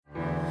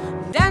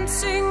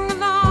dancing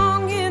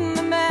along in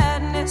the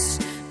madness.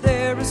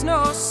 There is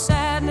no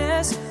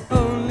sadness,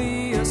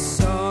 only a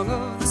song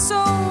of the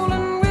soul,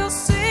 and we'll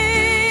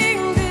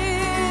sing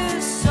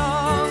this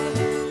song.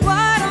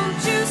 Why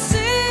don't you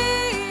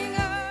sing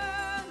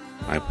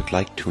along? I would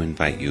like to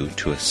invite you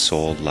to a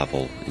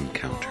soul-level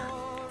encounter.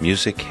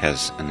 Music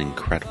has an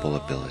incredible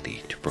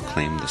ability to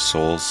proclaim the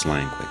soul's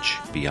language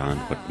beyond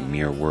what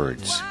mere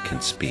words can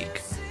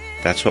speak.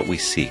 That's what we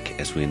seek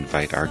as we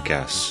invite our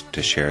guests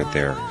to share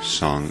their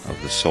song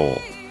of the soul.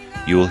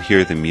 You will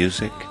hear the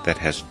music that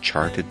has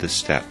charted the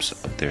steps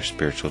of their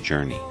spiritual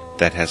journey,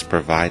 that has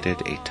provided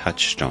a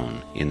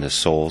touchstone in the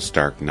soul's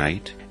dark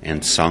night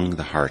and sung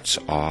the heart's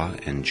awe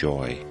and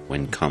joy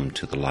when come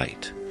to the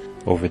light.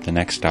 Over the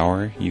next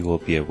hour, you will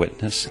be a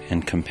witness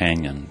and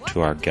companion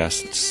to our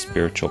guests'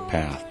 spiritual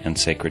path and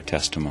sacred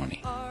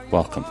testimony.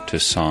 Welcome to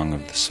Song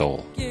of the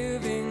Soul.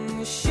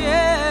 Giving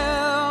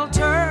shelter,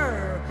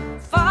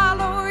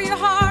 follow your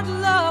heart,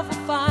 love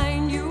will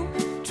find you,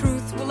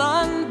 truth will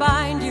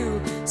unbind you,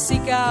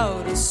 seek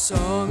out a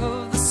song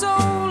of the soul,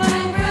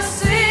 and we'll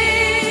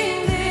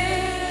sing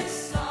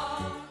this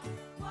song.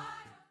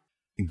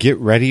 Get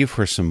ready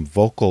for some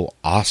vocal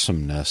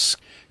awesomeness.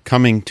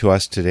 Coming to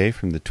us today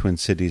from the Twin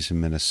Cities of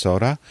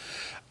Minnesota,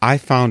 I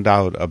found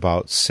out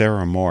about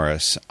Sarah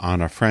Morris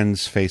on a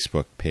friend's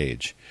Facebook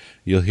page.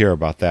 You'll hear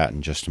about that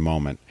in just a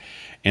moment.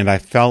 And I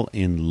fell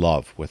in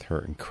love with her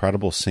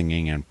incredible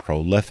singing and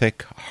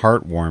prolific,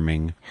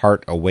 heartwarming,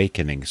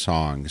 heart-awakening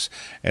songs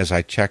as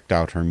I checked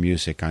out her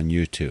music on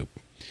YouTube.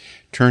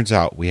 Turns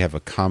out we have a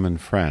common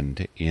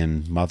friend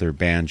in Mother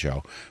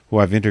Banjo who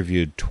I've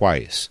interviewed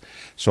twice.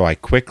 So I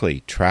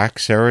quickly tracked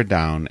Sarah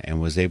down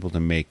and was able to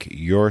make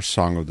your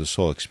Song of the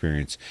Soul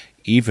experience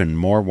even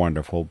more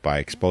wonderful by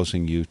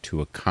exposing you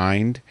to a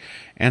kind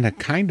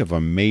of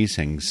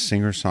amazing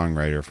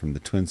singer-songwriter from the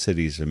Twin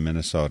Cities of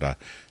Minnesota,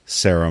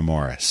 Sarah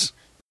Morris.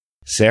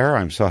 Sarah,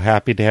 I'm so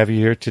happy to have you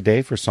here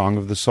today for Song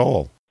of the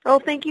Soul. Oh,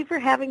 thank you for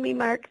having me,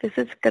 Mark. This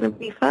is going to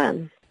be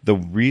fun. The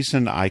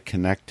reason I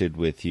connected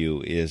with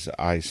you is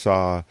I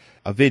saw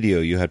a video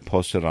you had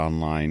posted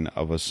online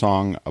of a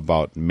song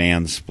about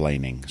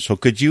mansplaining. So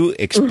could you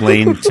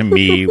explain to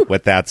me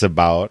what that's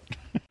about?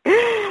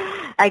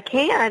 I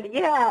can,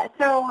 yeah.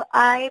 So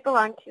I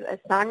belong to a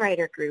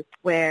songwriter group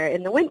where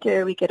in the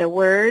winter we get a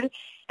word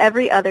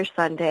every other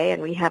Sunday,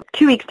 and we have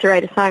 2 weeks to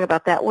write a song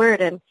about that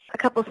word. And a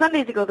couple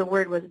Sundays ago, the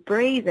word was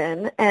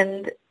brazen,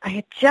 and I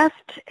had just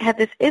had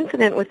this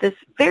incident with this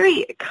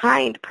very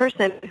kind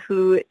person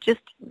who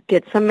just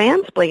did some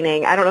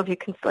mansplaining. I don't know if you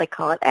can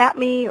call it at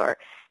me or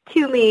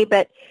to me,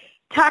 but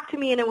talked to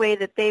me in a way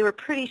that they were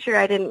pretty sure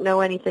I didn't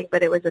know anything,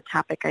 but it was a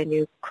topic I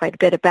knew quite a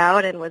bit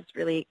about and was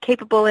really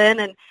capable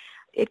in, and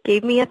it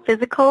gave me a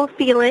physical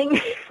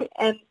feeling,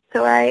 and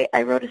so I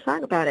wrote a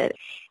song about it.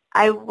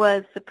 I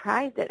was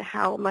surprised at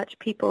how much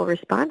people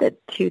responded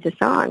to the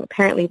song.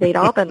 Apparently, they'd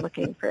all been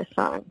looking for a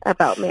song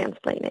about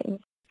mansplaining.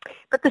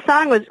 But the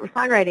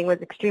songwriting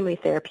was extremely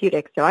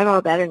therapeutic, so I'm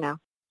all better now.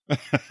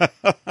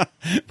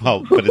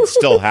 Well, but it's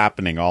still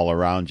happening all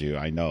around you,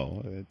 I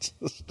know. It's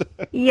just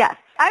Yes.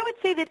 I would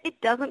say that it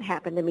doesn't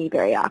happen to me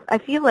very often. I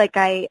feel like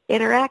I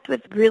interact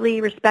with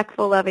really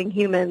respectful, loving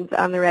humans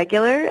on the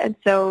regular, and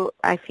so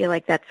I feel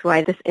like that's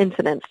why this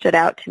incident stood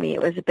out to me.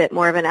 It was a bit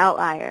more of an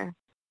outlier.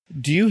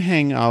 Do you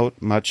hang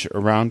out much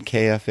around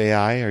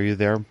KFAI? Are you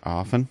there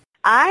often?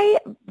 I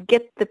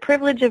get the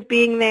privilege of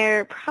being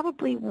there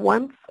probably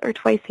once or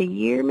twice a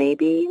year,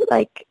 maybe,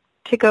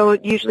 to go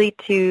usually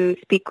to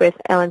speak with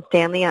Ellen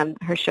Stanley on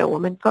her show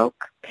Womanfolk.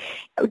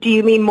 Do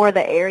you mean more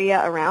the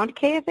area around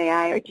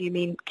KFAI, or do you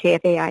mean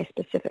KFAI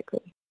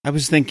specifically? I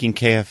was thinking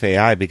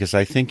KFAI because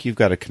I think you've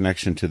got a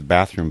connection to the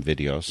bathroom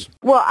videos.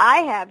 Well, I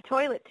have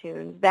Toilet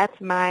Tunes.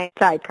 That's my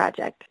side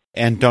project.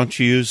 And don't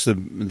you use the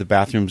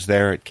bathrooms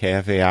there at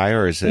KFAI,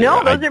 or is it?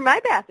 No, those are my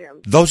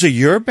bathrooms. Those are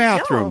your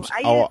bathrooms?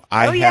 No,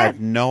 I yes.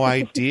 had no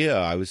idea.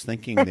 I was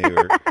thinking they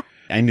were.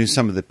 I knew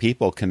some of the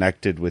people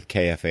connected with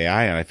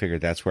KFAI, and I figured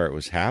that's where it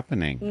was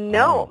happening.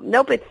 Nope.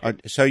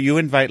 So you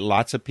invite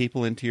lots of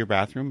people into your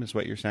bathroom, is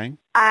what you're saying?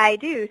 I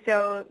do.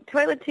 So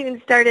Toilet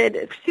Tunes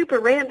started super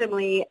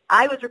randomly.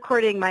 I was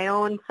recording my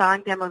own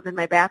song demos in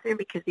my bathroom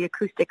because the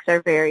acoustics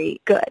are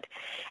very good.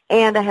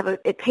 And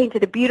it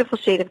painted a beautiful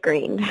shade of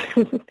green.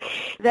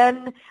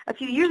 Then a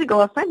few years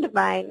ago, a friend of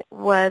mine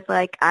was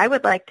like, I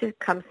would like to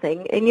come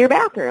sing in your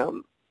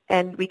bathroom,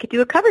 and we could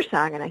do a cover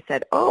song. And I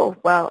said, oh,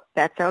 well,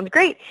 that sounds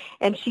great.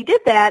 And she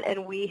did that,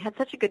 and we had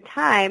such a good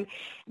time.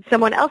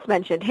 Someone else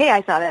mentioned, hey,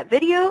 I saw that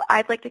video.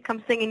 I'd like to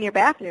come sing in your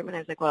bathroom. And I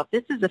was like, well, if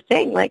this is a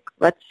thing,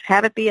 let's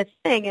have it be a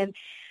thing. And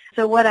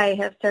so what I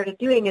have started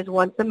doing is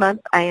once a month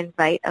I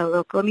invite a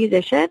local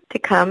musician to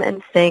come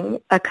and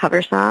sing a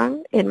cover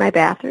song in my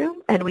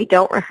bathroom, and we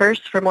don't rehearse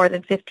for more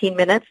than 15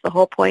 minutes. The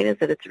whole point is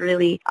that it's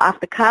really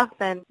off the cuff,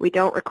 and we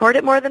don't record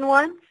it more than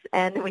once,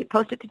 and we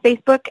post it to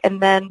Facebook,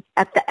 and then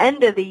at the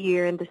end of the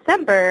year in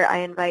December, I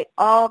invite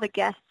all the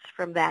guests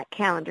from that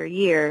calendar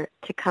year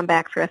to come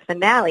back for a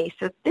finale.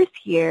 So this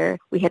year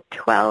we had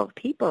 12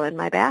 people in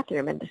my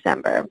bathroom in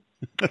December.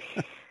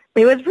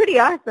 It was pretty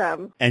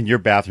awesome. And your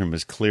bathroom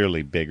is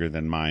clearly bigger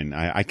than mine.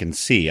 I can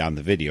see on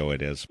the video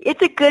it is.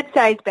 It's a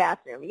good-sized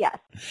bathroom, yes.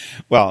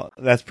 Well,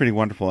 that's pretty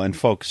wonderful. And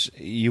folks,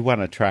 you want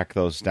to track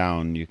those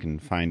down, you can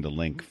find a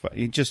link.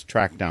 You just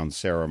track down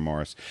Sarah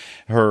Morris.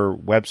 Her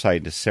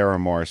website is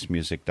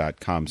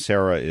sarahmorrismusic.com.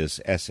 Sarah is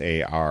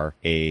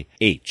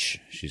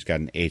S-A-R-A-H. She's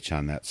got an H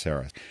on that,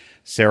 Sarah.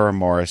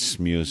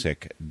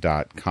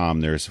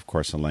 sarahmorrismusic.com. There's, of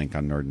course, a link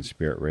on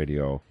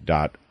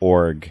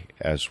northernspiritradio.org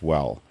as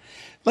well.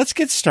 Let's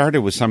get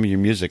started with some of your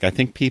music. I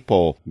think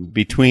people,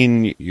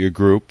 between your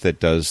group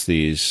that does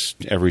these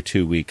every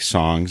 2-week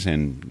songs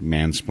and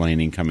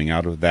mansplaining coming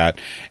out of that,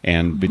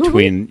 and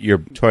between your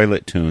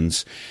toilet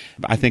tunes,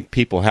 I think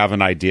people have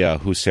an idea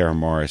who Sarah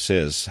Morris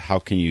is. How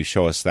can you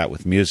show us that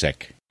with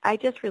music? I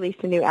just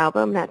released a new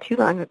album not too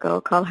long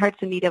ago called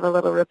Hearts in Need of a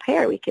Little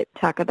Repair we could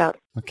talk about.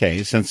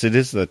 Okay, since it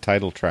is the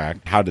title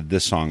track, how did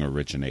this song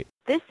originate?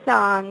 This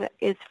song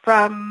is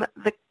from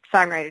the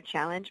Songwriter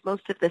Challenge.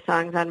 Most of the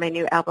songs on my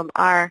new album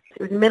are.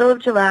 It was middle of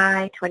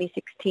July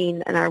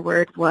 2016, and our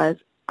word was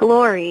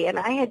glory. And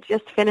I had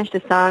just finished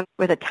a song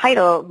with a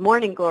title,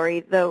 Morning Glory,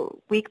 the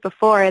week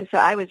before, and so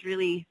I was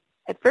really,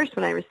 at first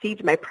when I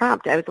received my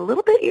prompt, I was a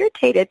little bit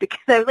irritated because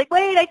I was like,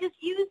 wait, I just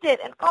used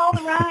it and all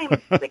the rhymes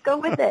that go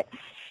with it.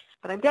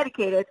 But I'm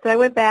dedicated, so I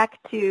went back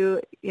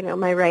to,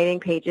 my writing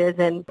pages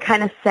and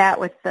kind of sat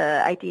with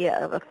the idea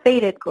of a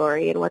faded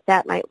glory and what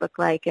that might look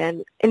like.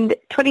 And in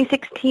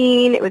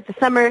 2016, it was the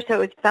summer, so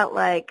it felt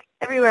like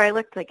everywhere I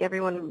looked, like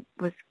everyone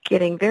was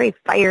getting very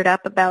fired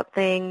up about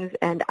things.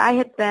 And I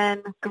had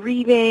been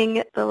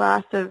grieving the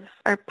loss of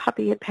our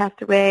puppy had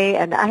passed away,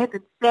 and I had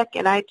been sick,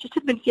 and I just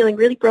had been feeling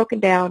really broken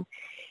down.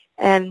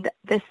 And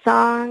this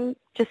song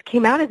just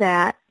came out of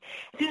that.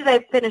 As soon as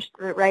I finished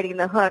writing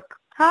the hook,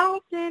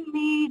 Hearts in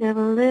Need of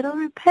a Little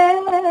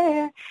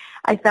Repair,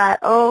 I thought,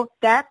 oh,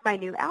 that's my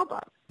new album.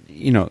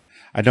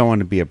 I don't want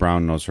to be a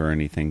brown nose or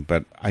anything,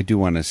 but I do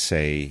want to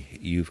say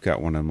you've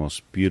got one of the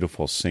most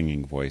beautiful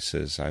singing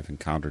voices I've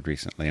encountered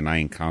recently, and I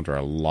encounter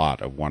a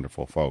lot of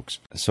wonderful folks.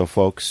 So,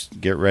 folks,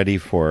 get ready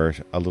for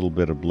a little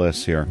bit of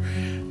bliss here,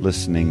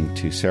 listening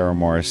to Sarah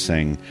Morris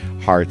sing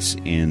Hearts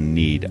in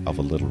Need of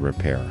a Little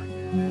Repair.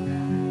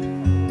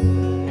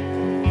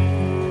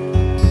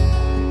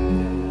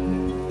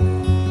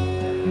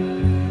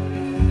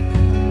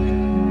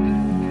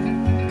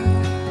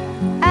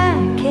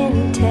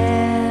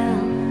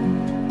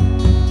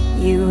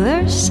 You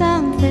were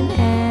something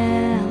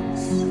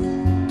else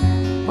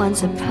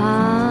once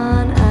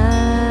upon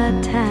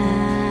a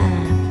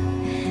time.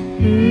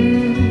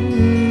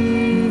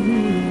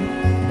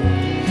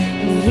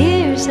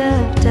 Years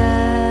of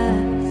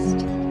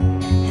dust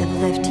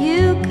have left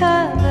you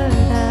covered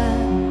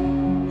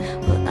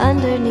up, while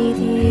underneath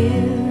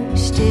you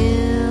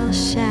still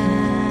shine.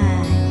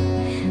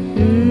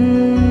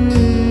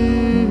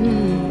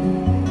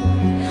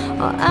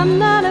 Oh, I'm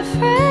not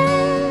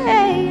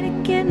afraid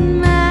of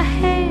getting my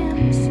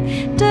hands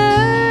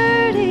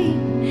dirty.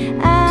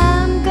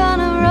 I'm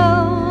gonna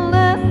roll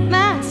up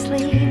my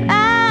sleeve.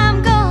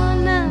 I'm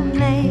gonna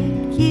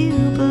make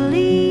you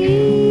believe.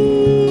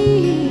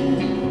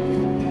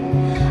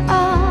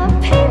 Oh,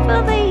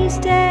 people these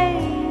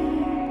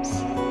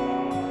days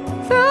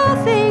throw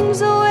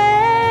things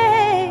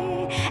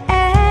away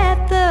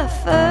at the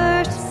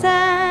first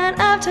sign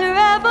of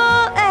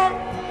trouble. At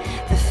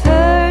the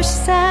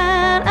first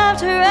sign of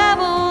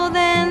trouble,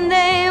 then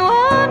they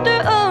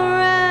wander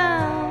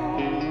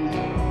around,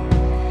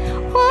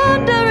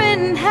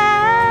 wondering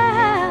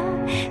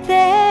how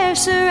they're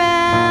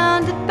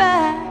surrounded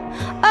by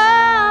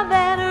all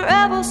that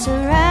rebel,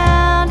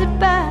 surrounded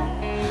by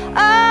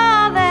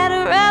all that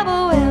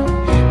rebel. Will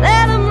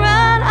let them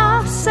run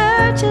off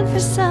searching for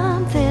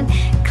something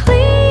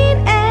clean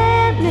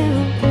and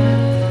new.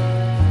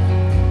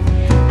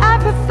 I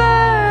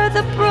prefer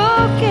the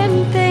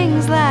broken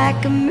things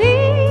like me.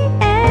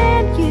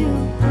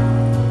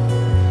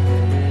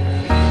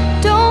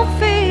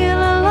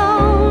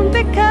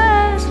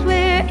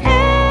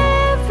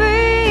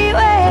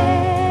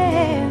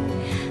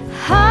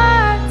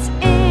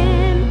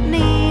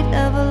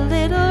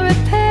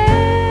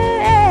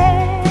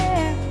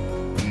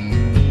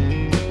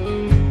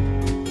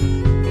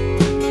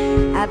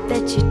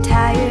 You're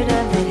tired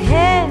of that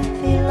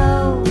heavy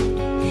load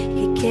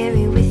you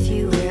carry with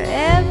you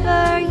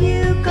wherever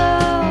you go.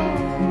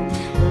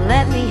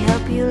 Let me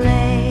help you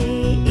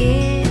lay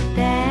it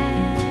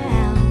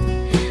down.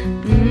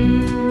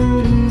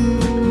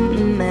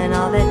 And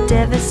all that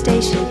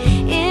devastation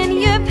in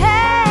your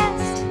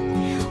past,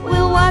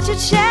 we'll watch it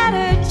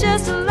shatter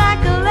just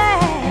like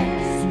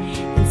glass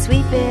and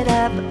sweep it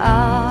up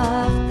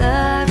off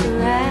the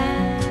ground.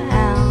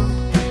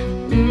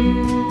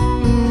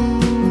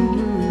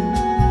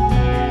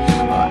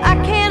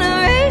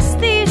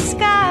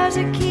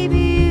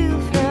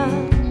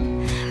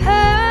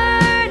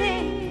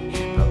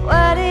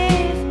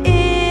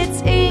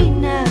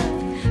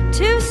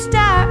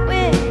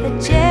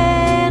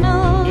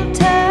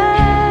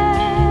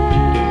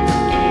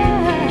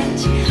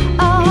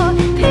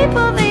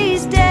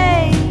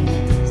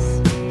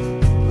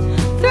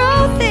 Throw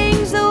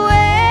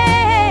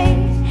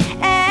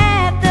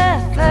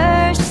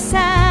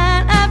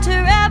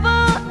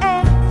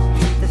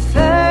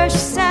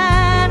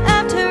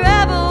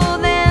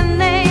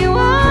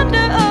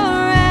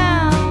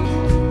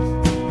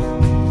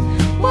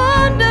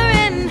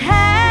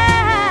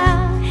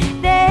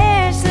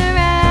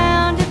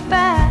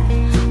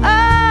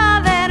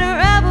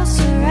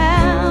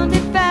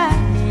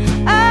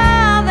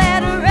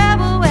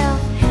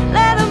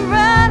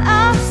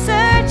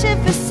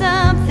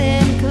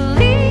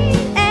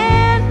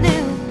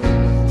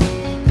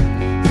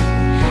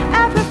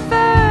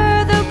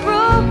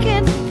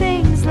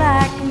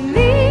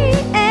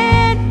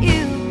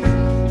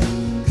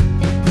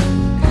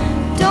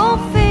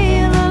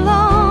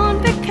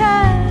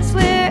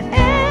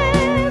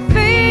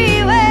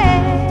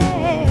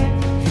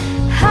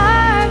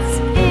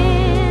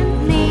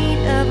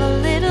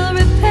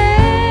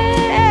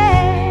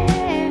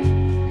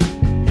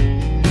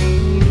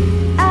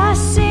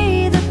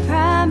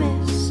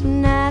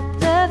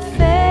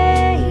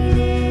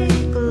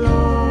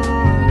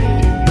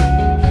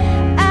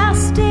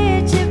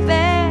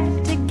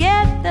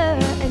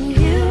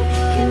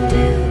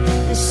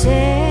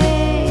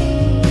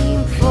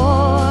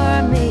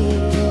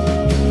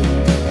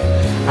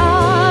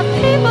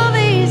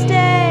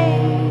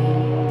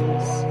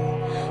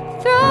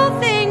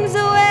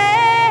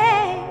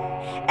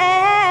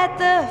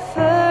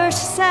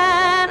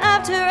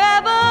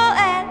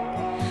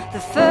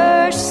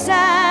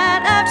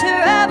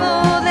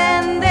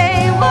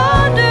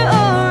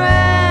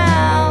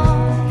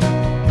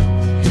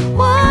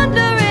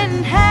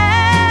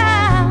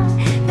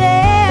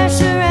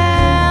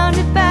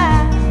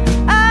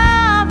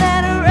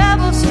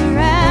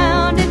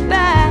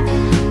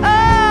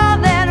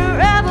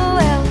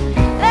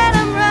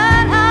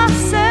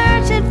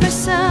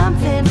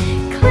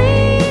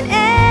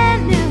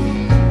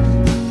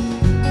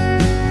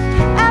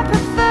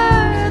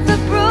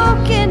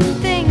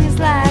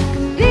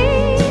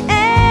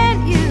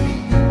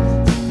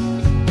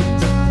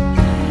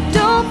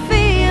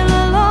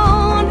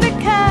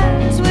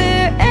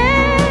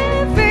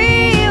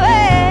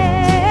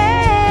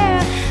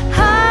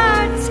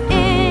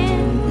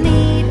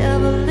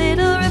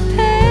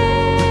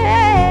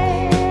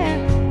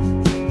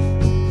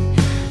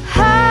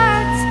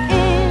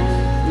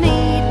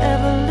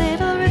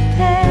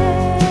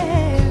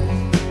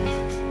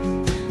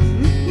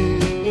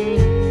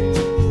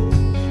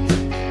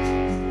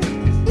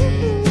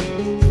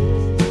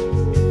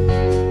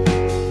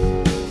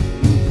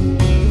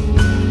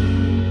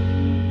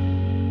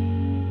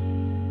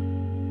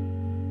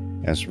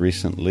As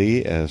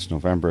recently as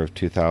November of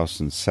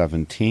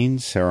 2017,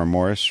 Sarah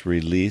Morris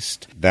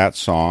released that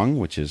song,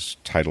 which is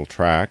title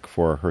track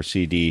for her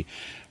CD,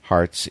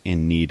 Hearts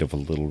in Need of a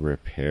Little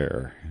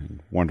Repair.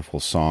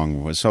 Wonderful song.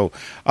 It was so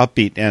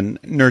upbeat and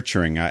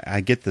nurturing. I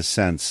get the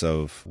sense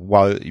of,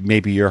 while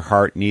maybe your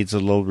heart needs a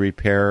little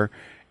repair,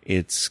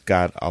 it's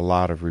got a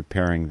lot of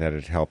repairing that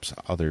it helps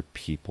other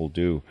people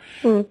do.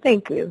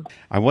 Thank you.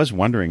 I was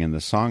wondering in the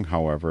song,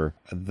 however,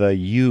 the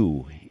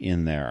you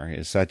in there,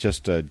 is that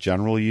just a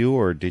general you,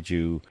 or did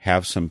you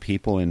have some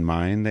people in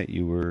mind that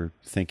you were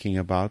thinking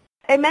about?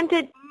 I meant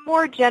it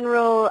more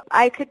general.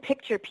 I could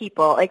picture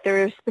people. Like,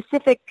 there were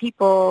specific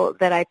people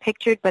that I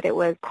pictured, but it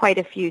was quite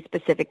a few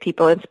specific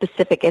people in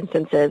specific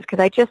instances, because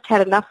I just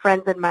had enough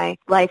friends in my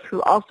life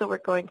who also were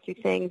going through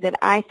things, and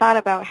I thought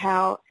about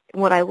how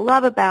what I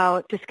love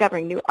about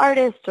discovering new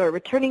artists or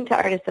returning to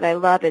artists that I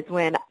love is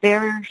when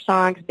their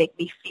songs make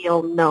me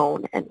feel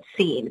known and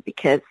seen,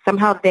 because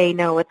somehow they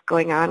know what's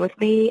going on with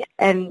me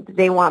and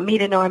they want me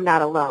to know I'm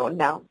not alone.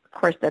 Now, of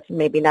course, that's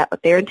maybe not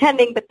what they're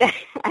intending, but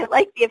I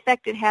like the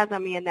effect it has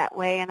on me in that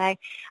way, and I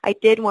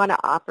did want to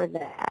offer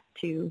that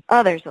to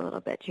others a little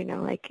bit,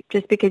 like,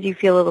 just because you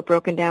feel a little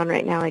broken down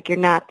right now, like, you're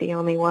not the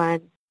only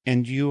one.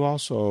 And you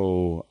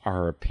also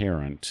are a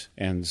parent,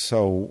 and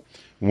so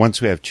once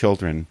we have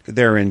children,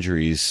 their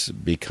injuries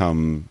they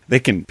can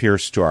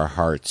pierce to our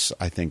hearts,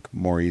 I think,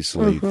 more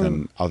easily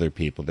than other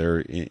people. They're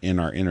in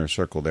our inner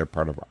circle. They're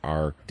part of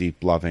our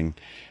deep loving.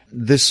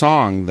 This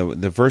song,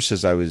 the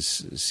verses I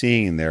was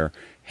seeing there,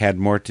 had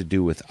more to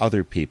do with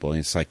other people.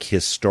 It's like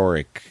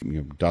historic,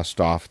 dust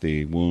off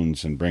the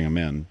wounds and bring them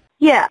in.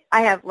 Yeah,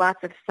 I have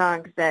lots of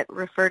songs that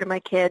refer to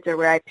my kids or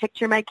where I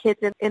picture my kids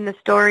in the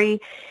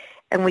story,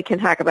 and we can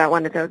talk about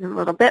one of those in a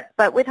little bit.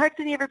 But with Hearts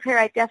in Need of Repair,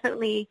 I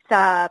definitely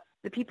saw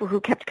the people who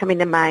kept coming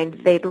to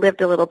mind. They'd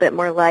lived a little bit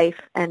more life,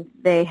 and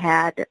they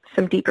had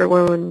some deeper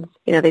wounds.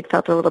 They'd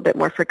felt a little bit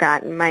more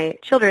forgotten. My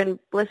children,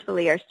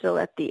 blissfully, are still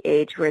at the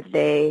age where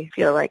they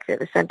feel like they're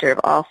the center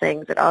of all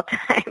things at all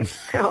times.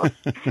 So,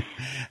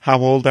 how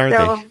old are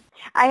they?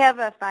 I have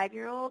a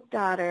 5-year-old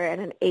daughter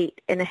and an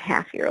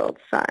 8.5-year-old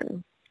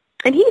son.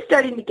 And he's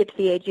starting to get to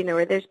the age,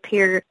 where there's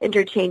peer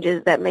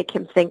interchanges that make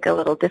him think a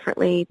little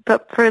differently.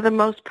 But for the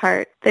most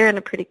part, they're in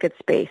a pretty good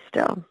space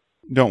still.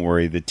 Don't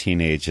worry, the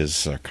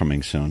teenagers are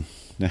coming soon.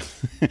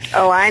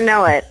 Oh, I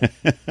know it.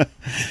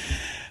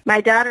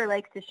 My daughter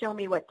likes to show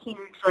me what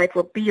teenage life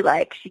will be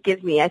like. She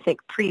gives me, I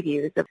think,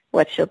 previews of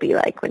what she'll be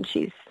like when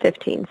she's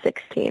 15,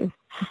 16.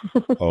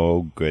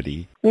 Oh,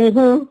 goody.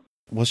 Mm-hmm.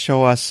 Well,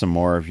 show us some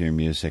more of your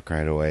music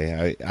right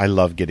away. I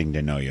love getting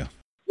to know you.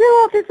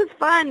 No, this is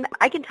fun.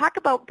 I can talk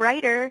about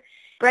Brighter.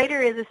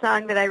 Brighter is a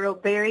song that I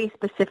wrote very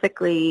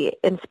specifically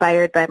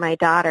inspired by my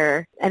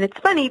daughter. And it's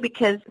funny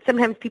because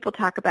sometimes people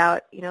talk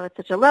about, it's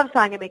such a love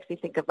song, it makes me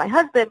think of my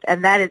husband,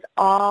 and that is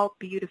all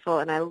beautiful,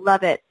 and I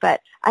love it.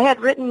 But I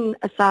had written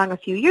a song a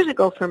few years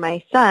ago for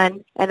my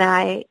son, and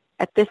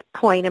at this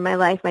point in my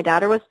life, my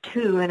daughter was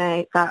 2, and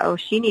I thought,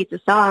 she needs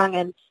a song,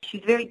 and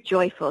she's very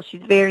joyful.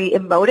 She's very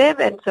emotive,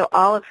 and so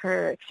all of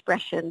her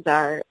expressions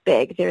are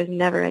big. There's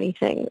never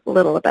anything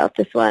little about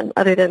this one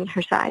other than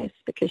her size,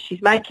 because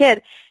she's my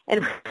kid,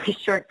 and we're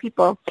short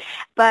people.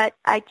 But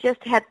I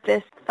just had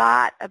this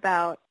thought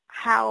about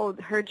how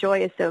her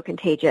joy is so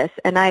contagious,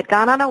 and I had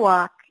gone on a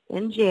walk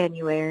in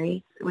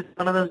January. It was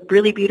one of those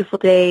really beautiful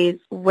days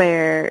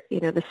where,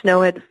 the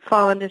snow had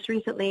fallen just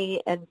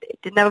recently and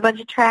it didn't have a bunch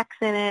of tracks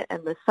in it,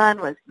 and the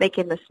sun was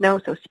making the snow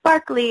so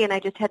sparkly, and I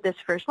just had this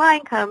first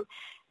line come,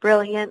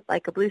 brilliant,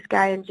 like a blue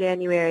sky in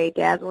January,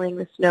 dazzling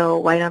the snow,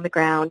 white on the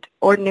ground,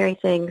 ordinary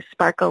things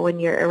sparkle when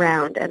you're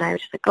around. And I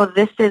was just like,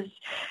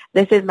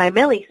 this is my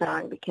Millie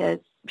song, because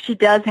she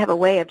does have a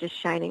way of just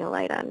shining a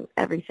light on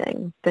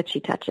everything that she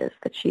touches,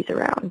 that she's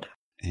around.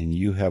 And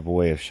you have a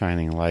way of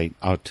shining light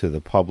out to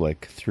the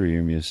public through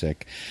your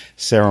music.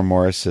 Sarah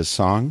Morris's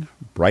song,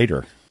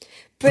 Brighter.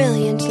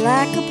 Brilliant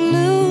like a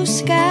blue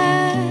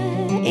sky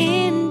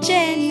in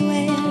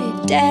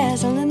January,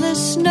 dazzling the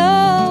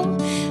snow,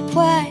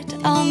 white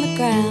on the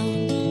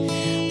ground.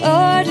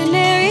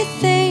 Ordinary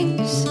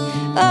things,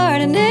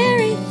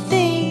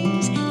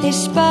 they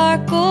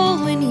sparkle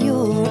when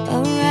you're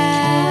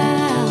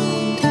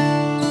around.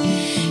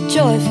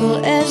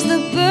 Joyful as the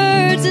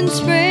birds in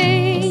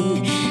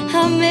spring,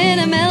 humming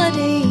a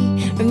melody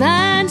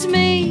reminds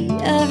me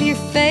of your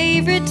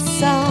favorite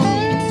song.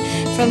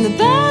 From the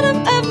bottom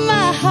of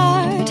my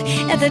heart,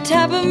 at the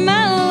top of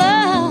my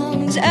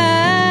lungs,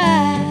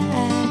 I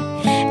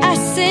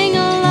sing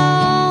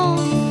along.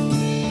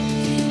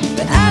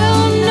 But I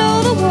don't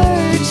know the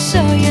words,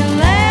 so you're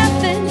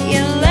laughing,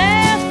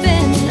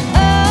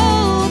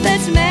 oh,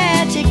 that's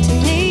magic to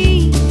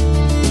me.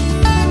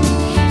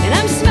 And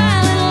I'm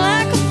smiling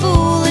like a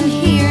fool and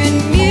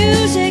hearing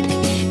music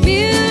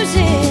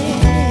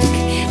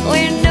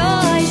where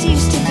noise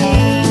used to be.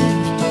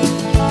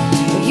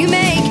 You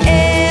make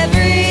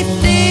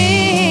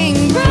everything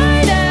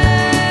brighter,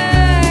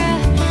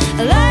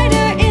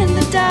 lighter in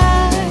the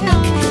dark,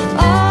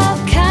 all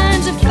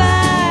kinds of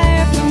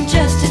fire from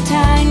just a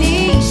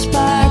tiny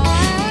spark.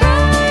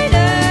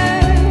 Brighter,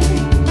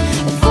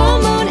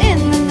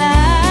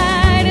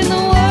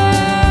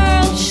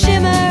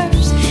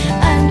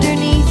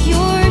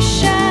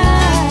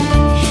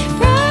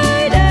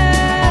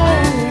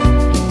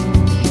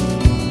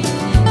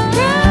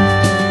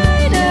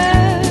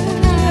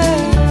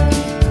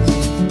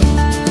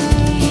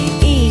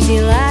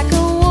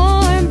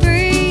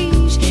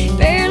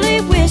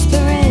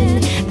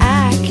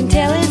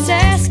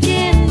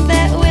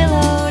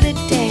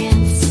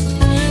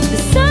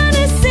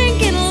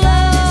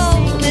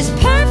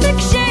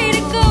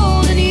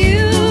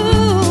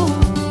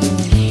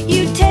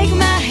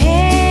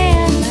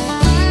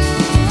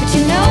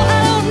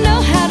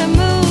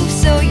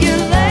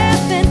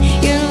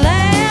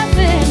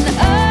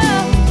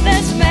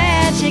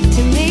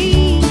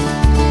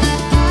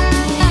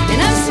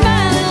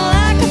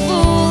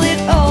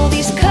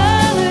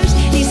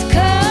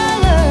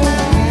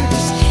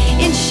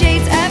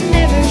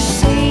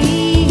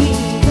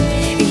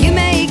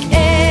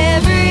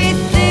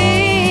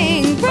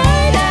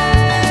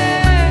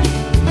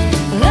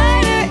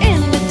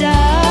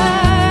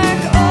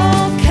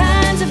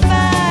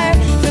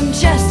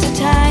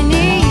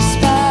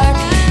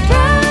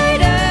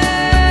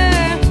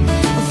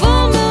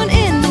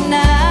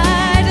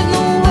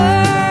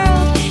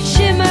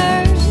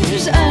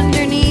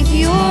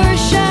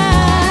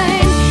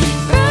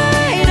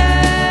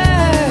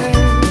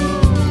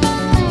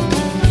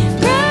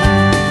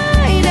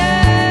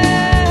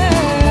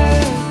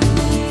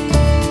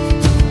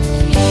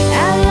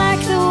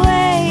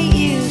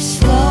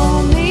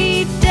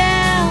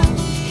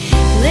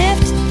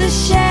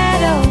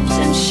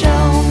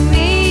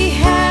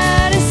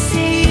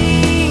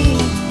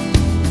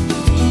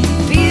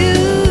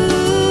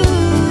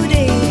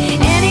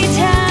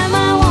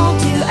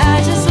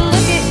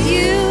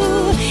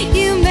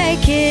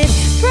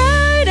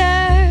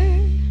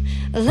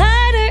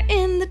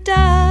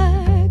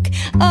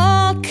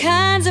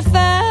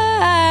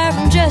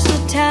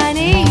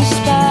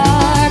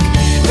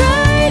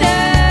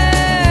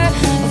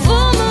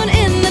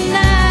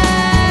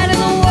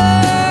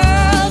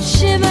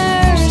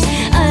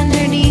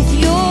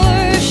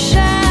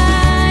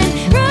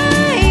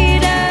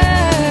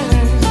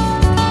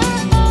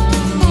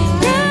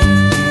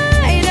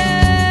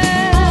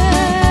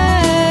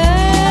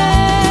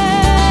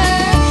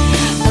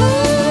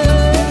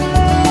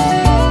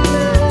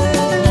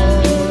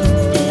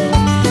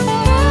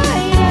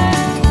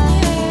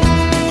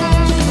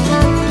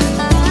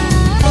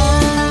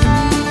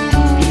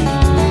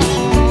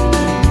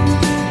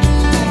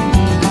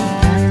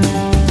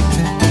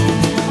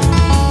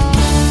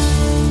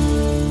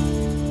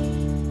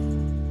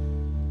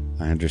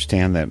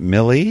 understand that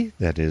Millie,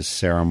 that is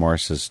Sarah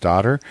Morris's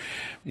daughter,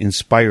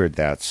 inspired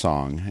that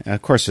song. And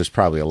of course, there's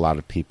probably a lot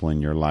of people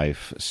in your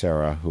life,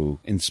 Sarah, who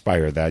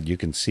inspire that. You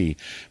can see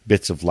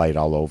bits of light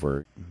all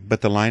over. But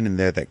the line in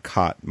there that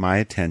caught my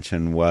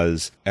attention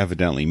was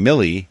evidently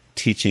Millie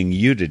teaching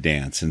you to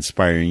dance,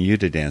 inspiring you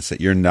to dance,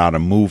 that you're not a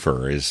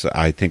mover, is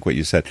I think what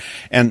you said.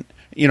 And,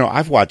 you know,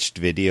 I've watched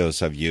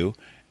videos of you,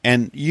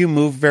 and you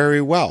move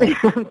very well.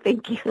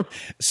 Thank you.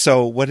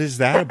 So what is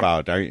that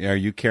about? Are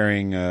you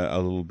carrying a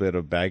little bit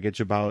of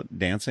baggage about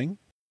dancing?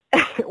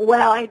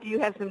 Well, I do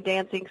have some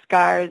dancing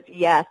scars,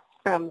 yes,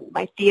 from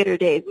my theater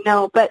days.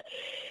 No, but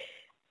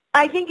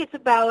I think it's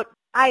about,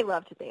 I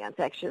love to dance,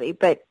 actually,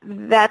 but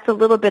that's a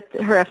little bit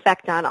her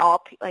effect on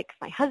all, like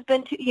my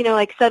husband, too, you know,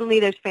 like suddenly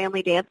there's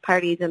family dance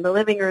parties in the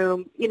living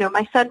room. You know,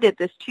 my son did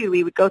this, too.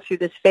 We would go through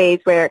this phase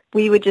where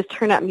we would just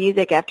turn up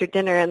music after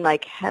dinner and,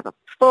 like, have a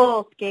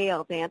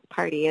full-scale dance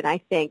party, and I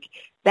think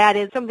that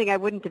is something I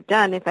wouldn't have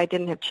done if I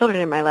didn't have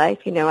children in my life.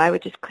 You know, I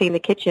would just clean the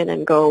kitchen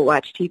and go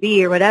watch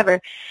TV or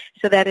whatever.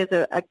 So that is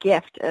a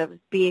gift of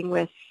being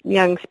with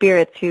young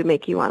spirits who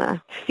make you want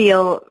to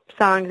feel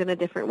songs in a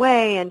different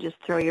way and just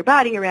throw your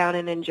body around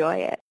and enjoy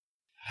it.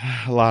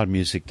 A lot of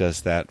music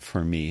does that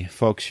for me.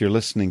 Folks, you're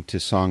listening to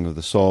Song of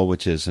the Soul,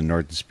 which is a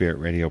Northern Spirit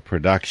Radio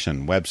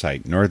production.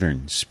 Website,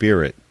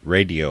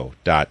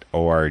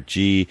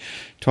 northernspiritradio.org.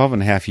 12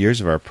 and a half years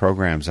of our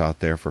programs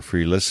out there for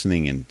free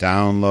listening and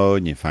download,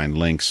 and you find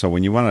links. So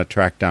when you want to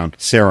track down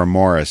Sarah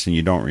Morris and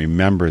you don't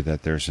remember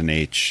that there's an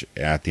H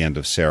at the end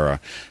of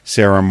Sarah,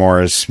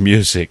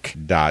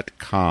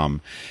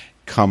 sarahmorrismusic.com.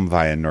 Come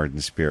via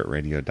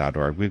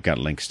northernspiritradio.org. We've got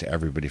links to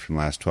everybody from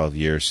the last 12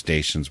 years,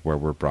 stations where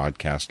we're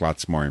broadcast,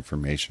 lots more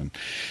information.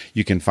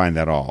 You can find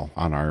that all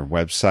on our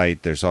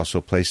website. There's also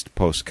a place to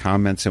post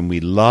comments, and we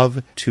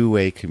love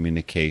two-way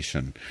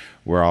communication.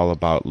 We're all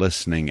about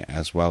listening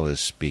as well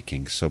as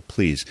speaking. So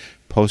please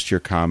post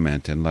your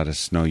comment and let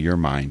us know your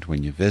mind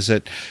when you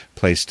visit.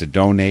 Place to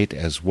donate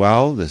as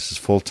well. This is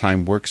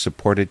full-time work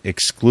supported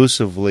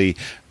exclusively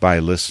by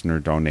listener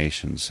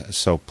donations.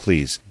 So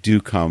please do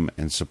come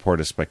and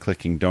support us by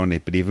clicking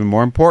donate. But even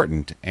more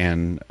important,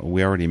 and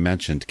we already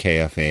mentioned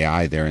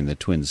KFAI there in the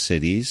Twin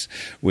Cities,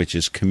 which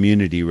is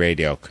community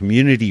radio.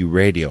 Community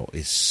radio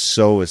is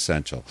so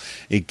essential.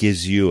 It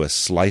gives you a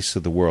slice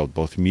of the world,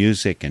 both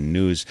music and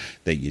news,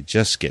 that you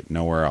just get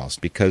nowhere else,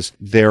 because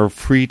they're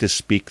free to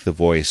speak the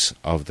voice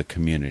of the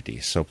community.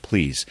 So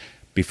please,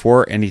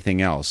 before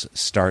anything else,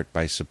 start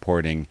by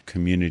supporting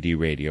community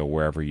radio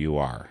wherever you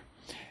are.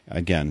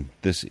 Again,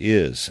 this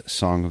is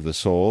Song of the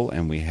Soul,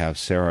 and we have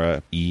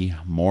Sarah E.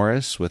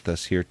 Morris with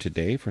us here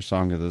today for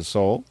Song of the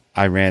Soul.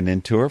 I ran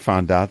into her,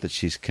 found out that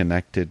she's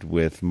connected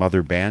with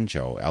Mother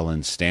Banjo,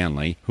 Ellen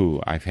Stanley,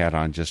 who I've had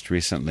on just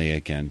recently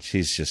again.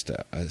 She's just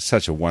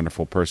such a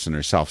wonderful person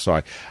herself.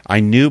 So I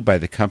knew by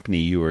the company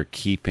you were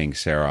keeping,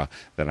 Sarah,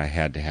 that I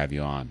had to have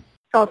you on.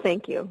 Oh,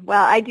 thank you.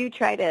 Well, I do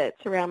try to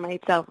surround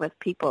myself with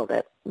people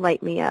that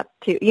light me up,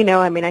 too. You know,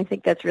 I mean, I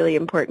think that's really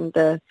important.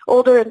 The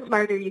older and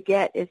smarter you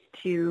get is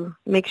to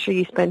make sure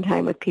you spend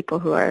time with people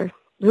who are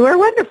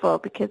wonderful,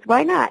 because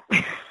why not?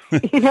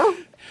 You know?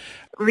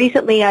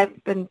 Recently,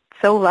 I've been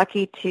so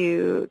lucky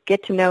to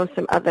get to know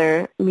some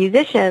other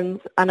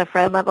musicians on a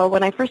friend level.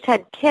 When I first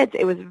had kids,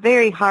 it was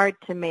very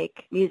hard to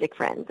make music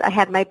friends. I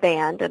had my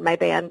band, and my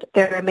band,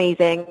 they're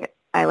amazing.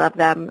 I love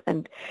them,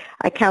 and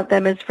I count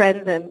them as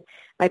friends and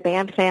my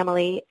band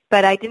family.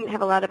 But I didn't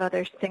have a lot of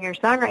other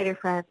singer-songwriter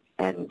friends.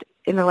 And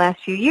in the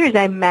last few years,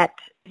 I met,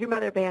 through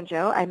Mother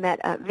Banjo, I met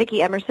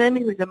Vicki Emerson,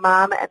 who's a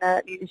mom and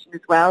a musician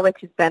as well,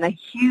 which has been a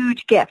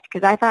huge gift,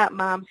 because I thought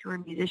moms who were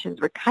musicians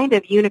were kind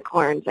of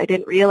unicorns. I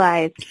didn't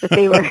realize that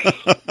they were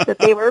that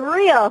they were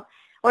real,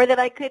 or that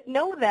I could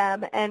know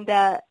them. And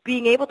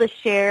being able to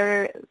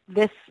share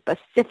this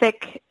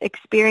specific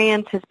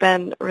experience has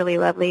been really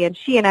lovely. And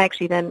she and I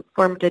actually then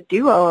formed a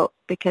duo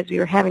because we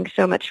were having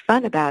so much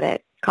fun about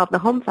it, called the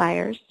Home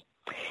Fires.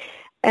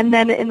 And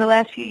then in the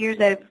last few years,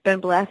 I've been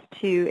blessed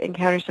to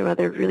encounter some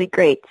other really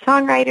great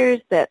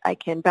songwriters that I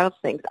can bounce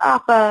things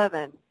off of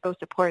and go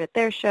support at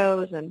their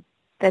shows, and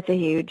that's a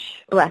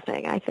huge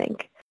blessing, I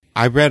think.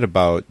 I read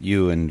about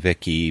you and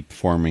Vicki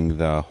forming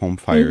the Home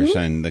Fires,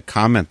 and the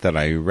comment that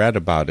I read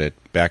about it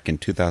back in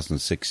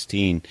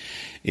 2016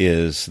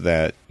 is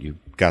that you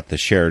got the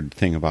shared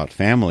thing about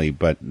family,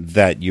 but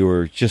that you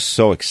were just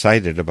so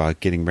excited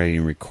about getting ready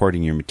and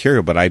recording your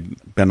material. But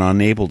I've been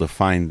unable to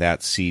find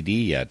that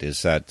CD yet.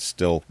 Is that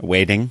still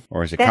waiting,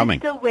 or is it coming?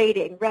 That's still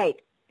waiting, right.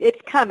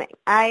 It's coming.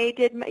 I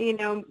did, you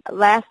know,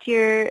 last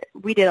year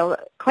we did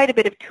quite a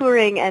bit of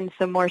touring and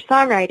some more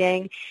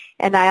songwriting,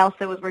 and I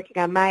also was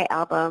working on my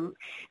album.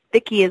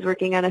 Vicki is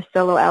working on a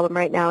solo album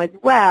right now as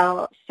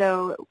well,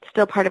 so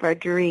still part of our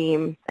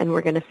dream, and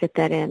we're going to fit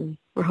that in.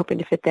 We're hoping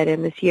to fit that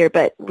in this year,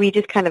 but we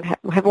just kind of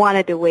have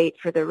wanted to wait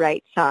for the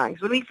right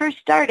songs. When we first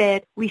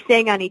started, we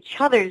sang on each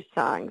other's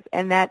songs,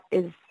 and that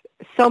is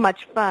so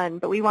much fun,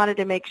 but we wanted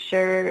to make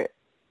sure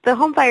the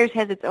Home Fires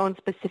has its own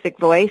specific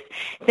voice,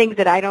 things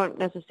that I don't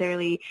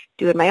necessarily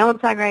do in my own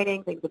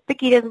songwriting, things that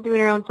Vicki doesn't do in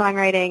her own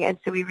songwriting, and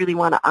so we really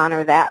want to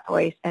honor that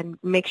voice and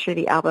make sure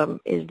the album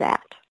is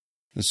that.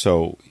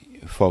 So,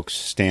 folks,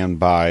 stand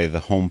by. The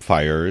Home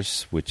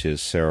Fires, which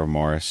is Sarah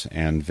Morris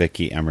and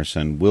Vicki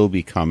Emerson, will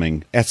be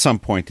coming at some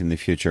point in the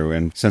future.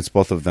 And since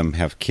both of them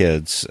have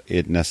kids,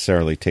 it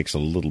necessarily takes a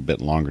little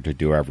bit longer to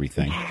do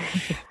everything.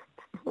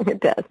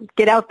 It does.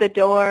 Get out the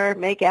door,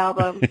 make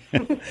albums.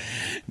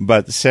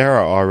 But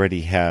Sarah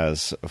already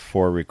has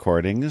 4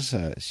 recordings.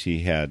 She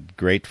had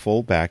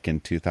Grateful back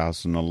in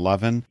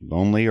 2011,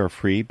 Lonely or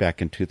Free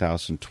back in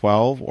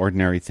 2012,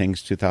 Ordinary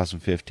Things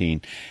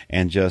 2015,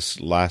 and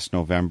just last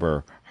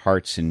November,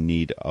 Hearts in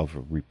Need of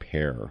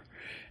Repair.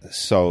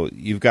 So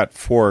you've got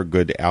 4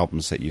 good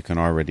albums that you can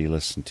already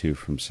listen to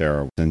from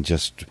Sarah, and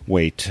just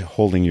wait,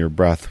 holding your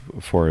breath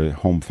for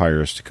Home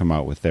Fires to come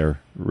out with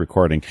their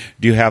recording.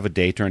 Do you have a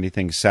date or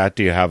anything set?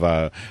 Do you have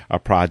a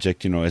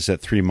project? Is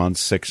it 3 months,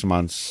 6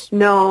 months?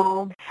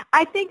 No.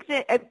 I think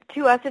that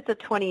to us it's a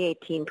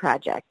 2018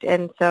 project,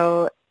 and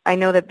so I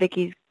know that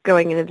Vicki's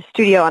going into the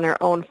studio on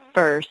her own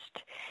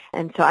first,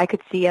 and so I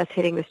could see us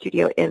hitting the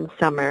studio in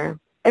summer.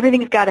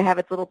 Everything's got to have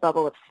its little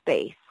bubble of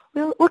space.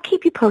 We'll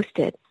keep you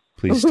posted.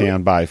 Please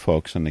stand by,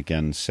 folks. And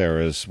again,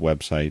 Sarah's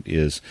website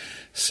is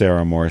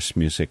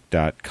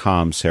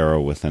sarahmorrismusic.com,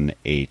 Sarah with an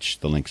H.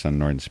 The link's on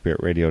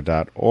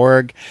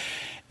northernspiritradio.org.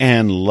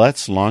 And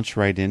let's launch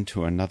right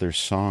into another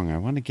song. I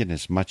want to get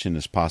as much in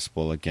as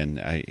possible.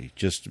 Again,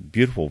 just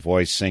beautiful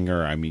voice,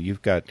 singer. I mean,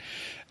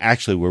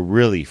 actually, we're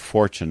really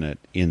fortunate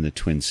in the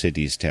Twin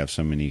Cities to have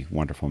so many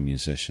wonderful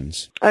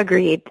musicians.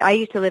 Agreed. I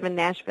used to live in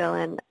Nashville,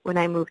 and when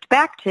I moved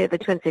back to the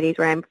Twin Cities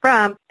where I'm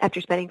from, after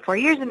spending 4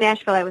 years in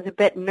Nashville, I was a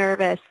bit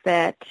nervous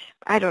that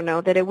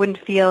it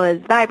wouldn't feel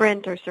as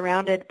vibrant or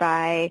surrounded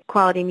by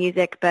quality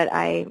music, but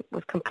I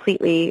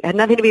had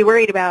nothing to be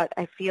worried about.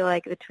 I feel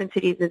like the Twin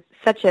Cities is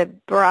such a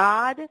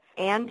broad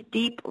and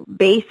deep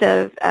base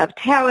of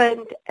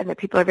talent, and that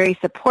people are very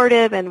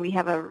supportive, and we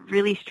have a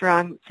really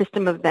strong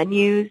system of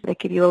venues that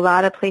give you a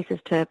lot of places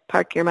to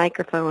park your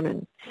microphone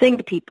and sing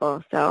to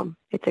people, so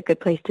it's a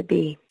good place to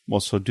be. Well,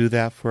 so do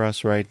that for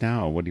us right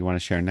now. What do you want to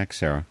share next,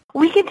 Sarah?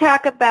 We can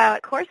talk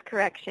about Course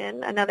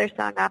Correction, another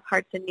song off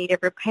Hearts in Need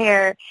of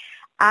Repair.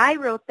 I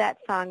wrote that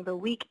song the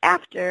week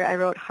after I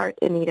wrote Heart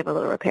in Need of a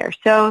Little Repair.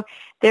 So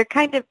they're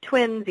kind of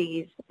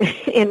twinsies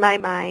in my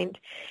mind.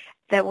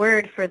 The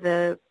word for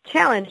the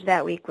challenge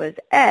that week was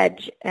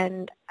edge,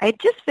 and I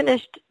just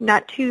finished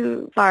not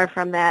too far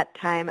from that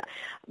time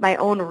my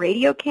own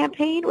radio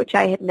campaign, which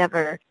I had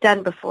never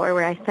done before,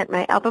 where I sent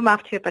my album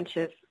off to a bunch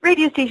of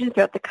radio stations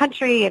throughout the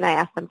country, and I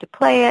asked them to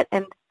play it.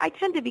 And I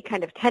tend to be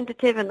kind of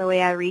tentative in the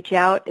way I reach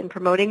out in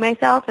promoting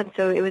myself, and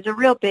so it was a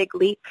real big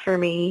leap for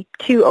me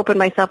to open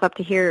myself up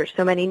to hear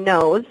so many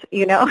no's,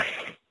 because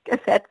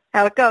that's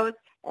how it goes.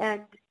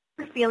 And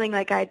feeling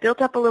like I built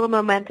up a little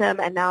momentum,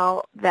 and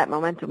now that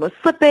momentum was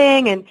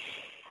slipping,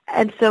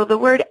 and so the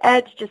word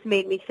edge just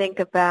made me think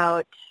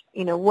about,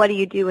 what do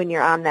you do when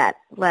you're on that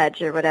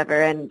ledge or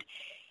whatever, and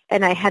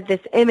I had this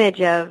image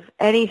of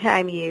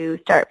anytime you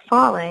start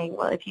falling,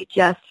 well, if you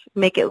just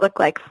make it look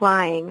like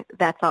flying,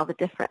 that's all the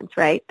difference,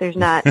 right? There's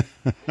not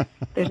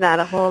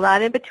a whole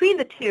lot in between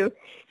the two.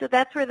 So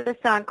that's where the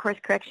song Course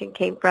Correction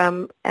came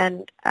from,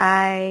 and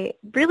I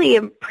really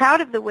am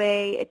proud of the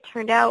way it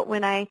turned out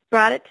when I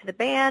brought it to the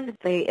band.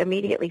 They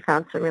immediately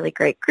found some really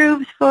great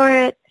grooves for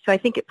it, so I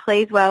think it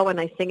plays well when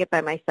I sing it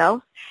by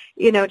myself,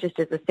 just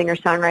as a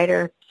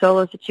singer-songwriter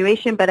solo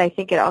situation, but I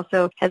think it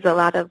also has a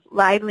lot of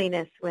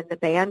liveliness when the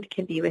band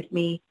can be with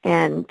me,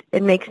 and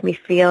it makes me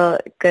feel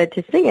good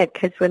to sing it,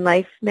 because when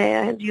life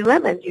hands you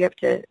lemons, you have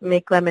to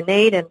make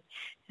lemonade, and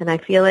I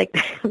feel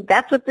like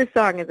that's what this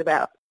song is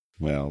about.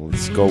 Well,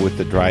 let's go with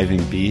the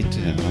driving beat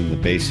on the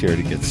bass here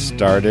to get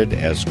started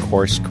as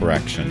Course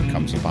Correction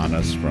comes upon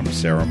us from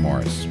Sarah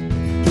Morris.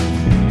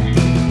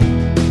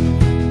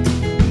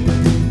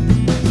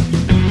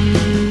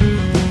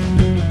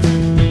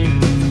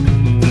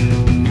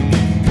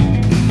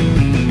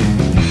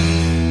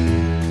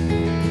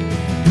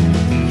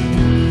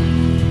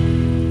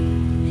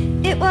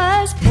 It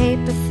was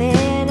paper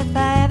thin if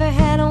I ever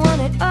had one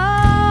at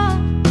all.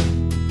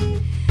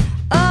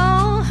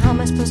 Oh, how am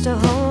I supposed to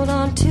hold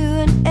on to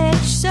an edge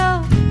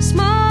so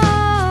small?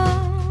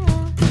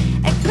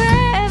 At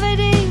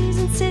gravity's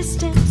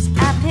insistence,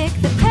 I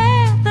picked the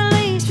path of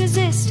least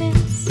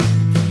resistance.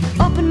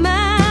 Opened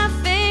my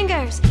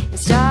fingers and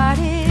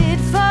started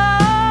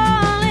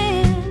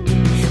falling,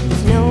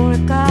 with no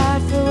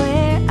regard for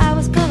where I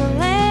was gonna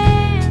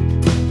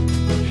land.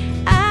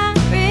 I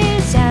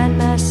resigned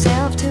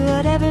myself to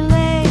whatever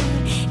lay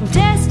in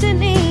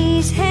destiny.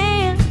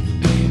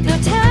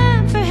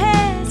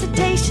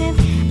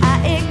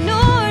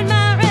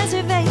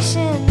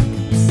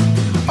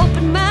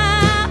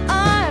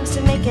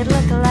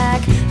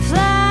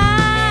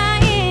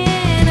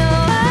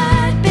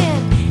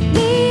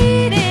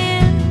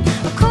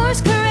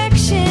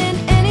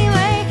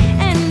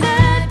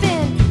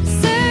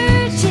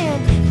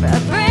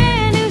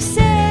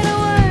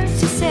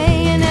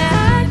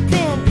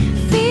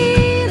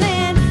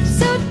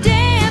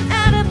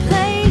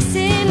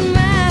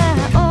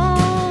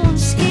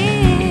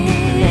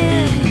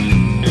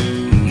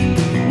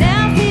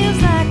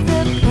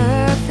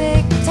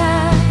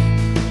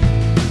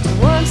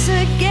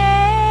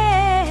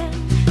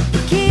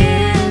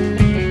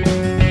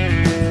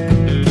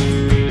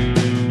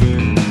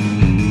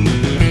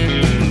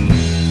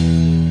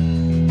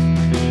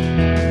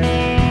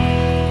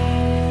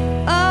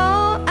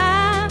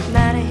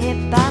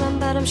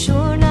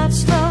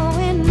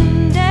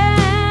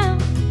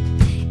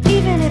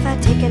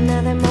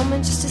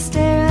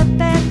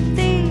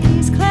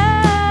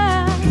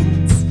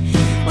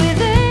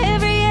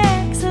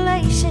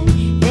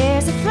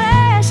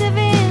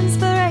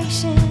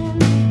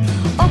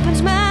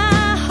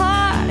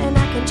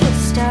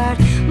 start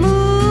moving.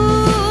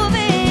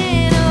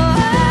 Oh,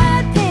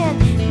 I've been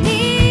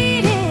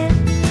needing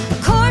a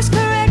course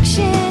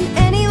correction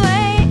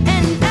anyway,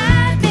 and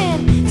I've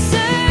been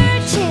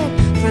searching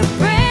for a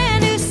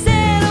brand new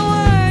set of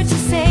words to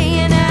say,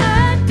 and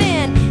I've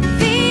been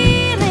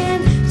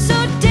feeling so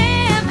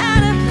damn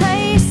out of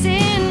place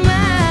in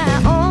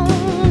my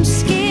own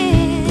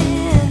skin.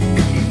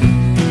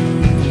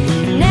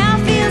 Now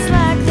feels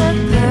like the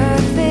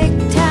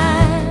perfect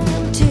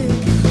time to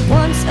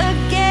once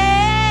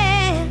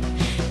again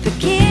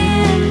begin.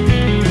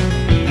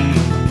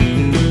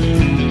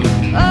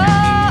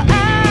 Oh,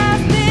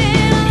 I've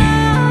been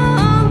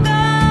long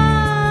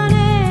gone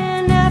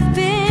and I've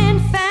been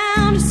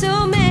found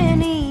so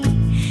many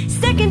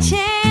second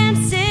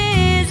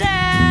chances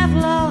I've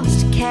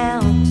lost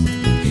count.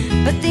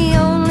 But the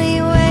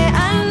only way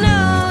I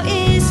know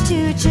is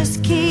to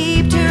just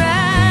keep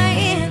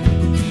trying.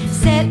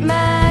 Set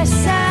my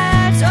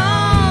sights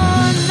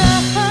on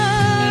the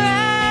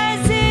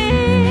horizon.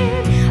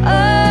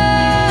 Oh,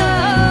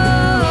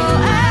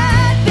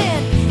 I've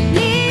been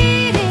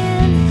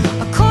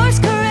needing a course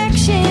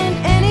correction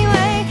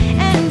anyway,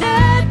 and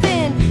I've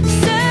been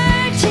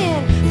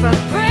searching for a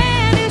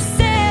brand new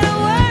set of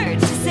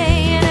words to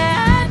say, and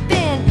I've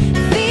been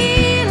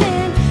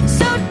feeling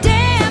so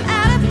damn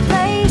out of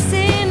place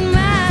in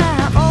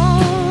my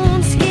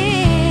own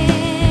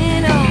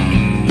skin. Oh,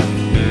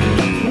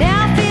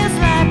 now feels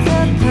like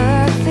the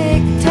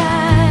perfect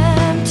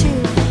time to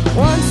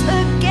once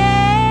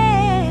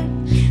again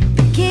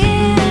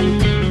begin.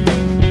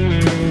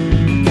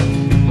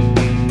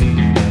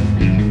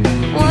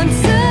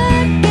 Once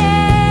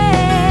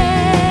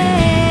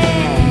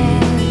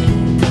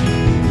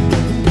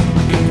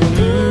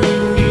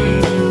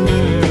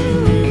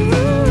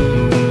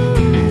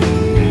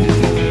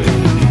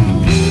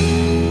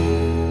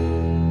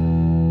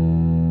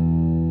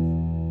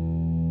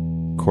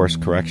Course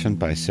Correction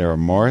by Sarah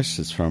Morris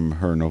is from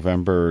her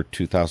November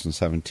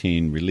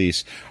 2017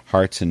 release,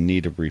 Hearts in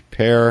Need of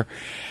Repair.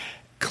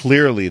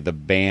 Clearly, the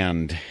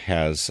band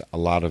has a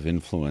lot of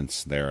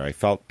influence there. I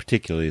felt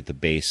particularly the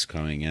bass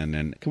coming in.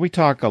 And can we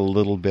talk a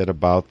little bit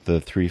about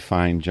the three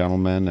fine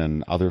gentlemen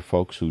and other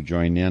folks who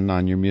join in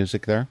on your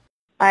music there?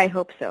 I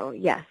hope so,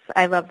 yes.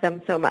 I love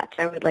them so much.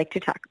 I would like to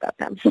talk about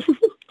them.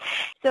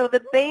 So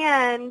the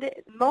band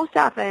most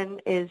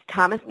often is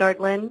Thomas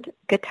Nordland,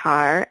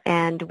 guitar,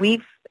 and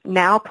we've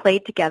now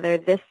played together.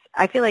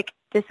 I feel like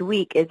this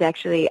week is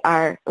actually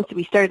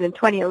we started in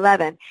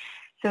 2011,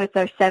 so it's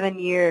our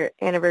 7-year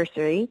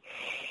anniversary.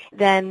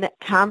 Then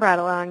Tom brought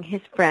along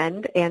his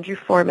friend, Andrew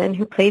Foreman,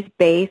 who plays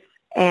bass,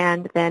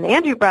 and then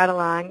Andrew brought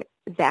along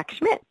Zach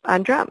Schmidt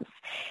on drums.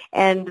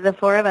 And the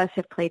four of us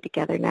have played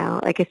together now,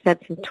 like I said,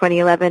 since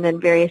 2011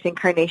 in various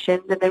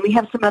incarnations. And then we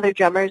have some other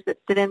drummers that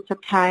sit in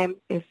sometime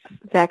if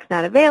Zach's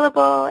not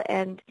available.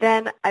 And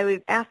then I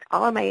would ask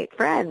all of my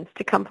friends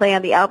to come play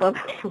on the album,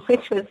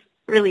 which was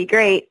really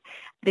great.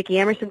 Vicki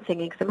Emerson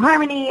singing some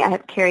harmony. I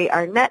have Carrie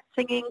Arnett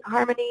singing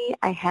harmony.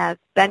 I have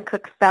Ben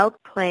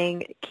Cook-Felt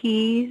playing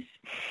keys.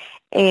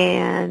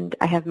 And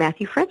I have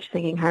Matthew French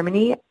singing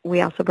harmony. We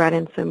also brought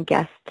in some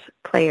guest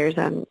players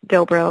on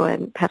dobro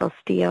and pedal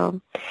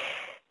steel.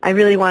 I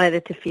really wanted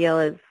it to feel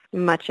as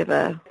much of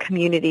a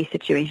community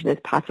situation as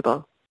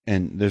possible.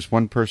 And there's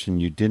one person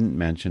you didn't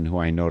mention who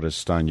I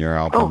noticed on your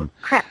album. Oh,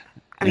 crap.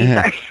 I mean,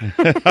 sorry.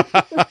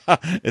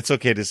 It's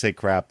okay to say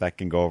crap. That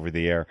can go over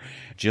the air.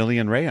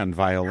 Jillian Ray on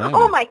violin.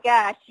 Oh, my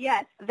gosh,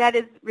 yes. That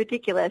is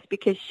ridiculous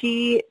because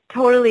she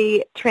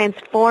totally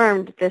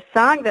transformed this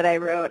song that I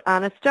wrote,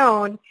 On a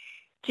Stone.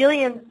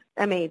 Jillian's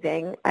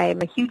amazing. I'm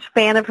a huge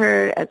fan of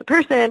her as a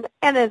person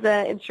and as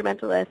an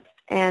instrumentalist,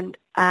 and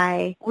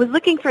I was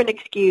looking for an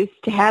excuse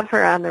to have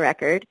her on the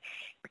record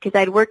because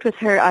I'd worked with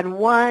her on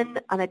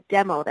a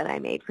demo that I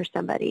made for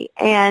somebody.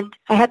 And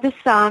I had this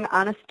song,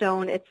 On a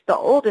Stone. It's the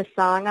oldest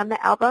song on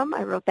the album.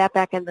 I wrote that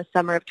back in the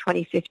summer of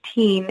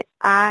 2015.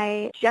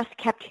 I just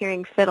kept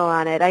hearing fiddle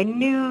on it. I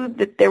knew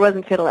that there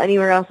wasn't fiddle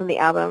anywhere else on the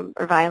album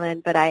or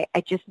violin, but I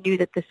just knew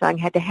that the song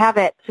had to have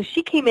it. So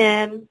she came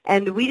in,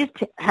 and we just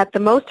had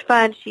the most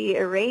fun. She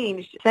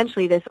arranged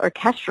essentially this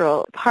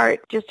orchestral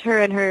part, just her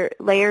and her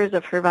layers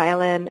of her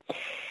violin.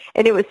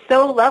 And it was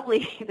so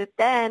lovely that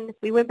then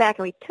we went back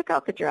and we took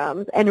out the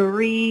drums and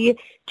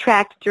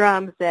re-tracked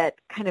drums that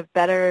kind of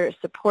better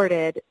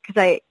supported,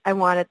 because I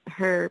wanted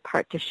her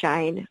part to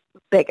shine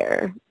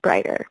bigger,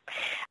 brighter.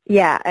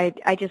 Yeah,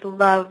 I just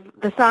love,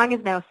 the song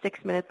is now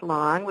 6 minutes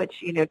long,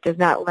 which, does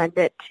not lend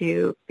it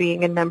to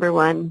being a number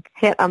one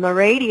hit on the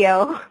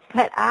radio.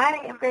 But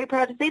I am very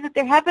proud to say that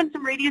there have been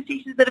some radio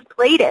stations that have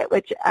played it,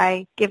 which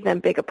I give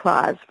them big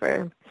applause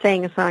for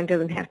saying a song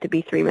doesn't have to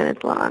be 3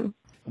 minutes long.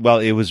 Well,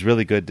 it was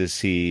really good to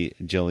see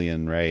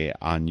Jillian Ray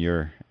on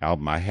your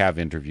album. I have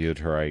interviewed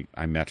her.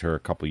 I met her a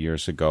couple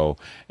years ago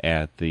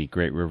at the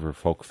Great River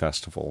Folk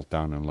Festival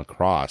down in La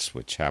Crosse,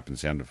 which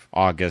happens end of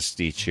August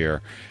each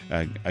year.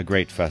 A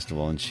great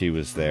festival, and she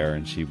was there,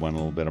 and she won a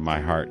little bit of my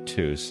heart,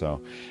 too.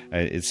 So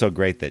it's so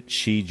great that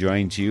she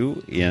joins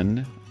you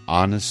in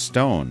On a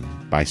Stone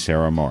by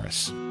Sarah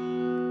Morris.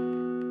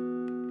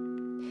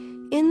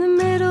 In the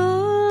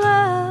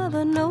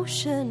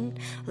ocean,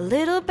 a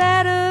little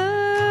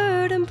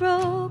battered and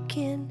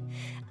broken.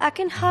 I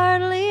can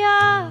hardly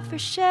offer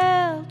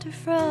shelter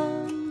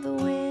from the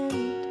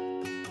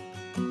wind,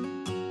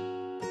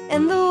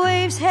 and the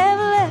waves have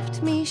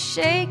left me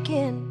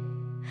shaken.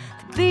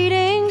 The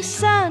beating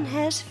sun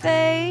has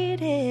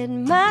faded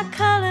my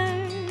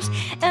colors,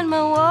 and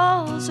my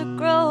walls are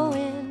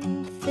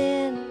growing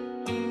thin.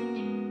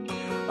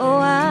 Oh,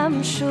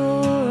 I'm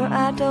sure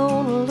I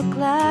don't look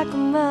like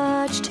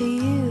much to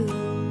you,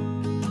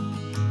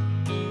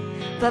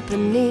 but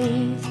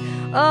beneath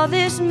all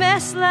this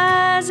mess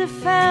lies a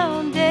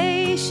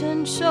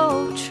foundation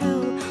so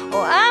true.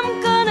 Oh,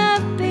 I'm gonna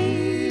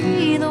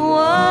be the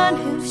one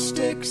who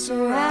sticks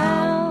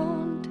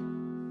around.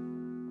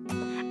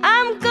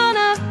 I'm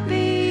gonna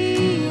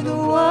be the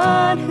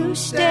one who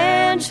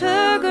stands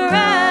her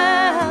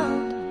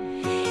ground.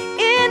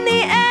 In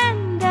the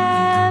end,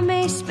 I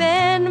may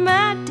spend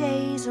my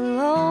days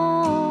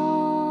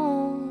alone.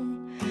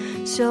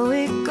 So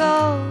it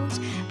goes,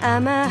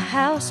 I'm a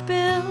house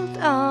built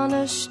on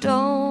a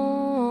stone.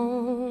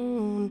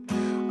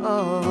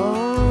 Oh.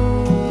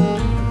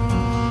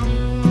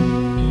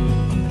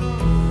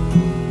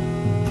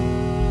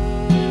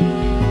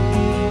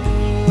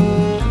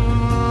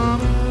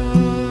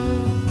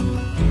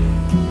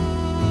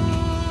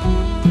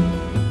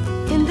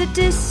 In the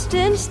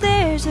distance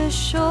there's a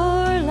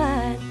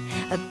shoreline,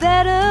 a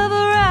bed of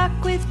rock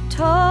with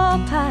tall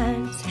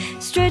pines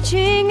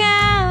stretching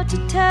out to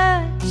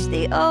touch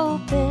the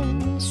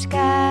open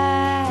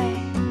sky.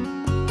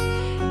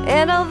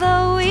 And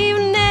although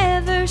we've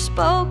never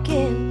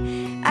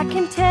spoken, I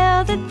can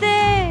tell that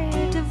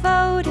they're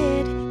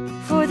devoted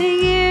for the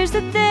years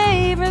that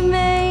they've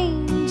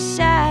remained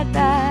side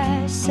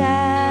by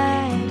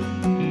side.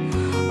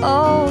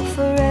 Oh,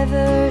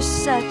 forever,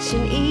 such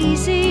an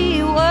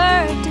easy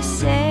word to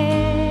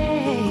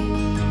say.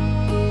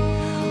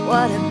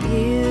 What a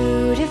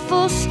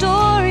beautiful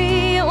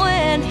story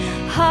when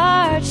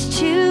hearts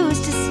choose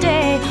to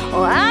stay.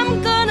 Oh,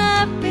 I'm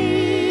gonna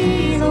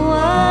be the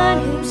one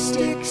who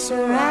sticks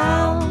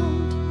around.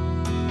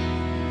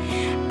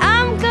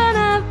 I'm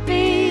gonna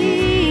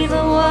be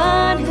the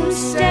one who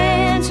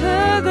stands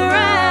her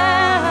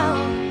ground.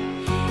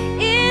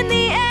 In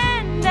the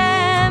end,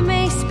 I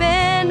may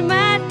spend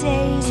my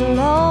days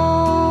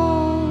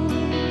alone.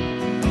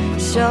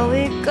 So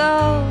it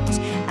goes,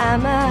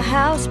 I'm a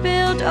house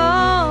built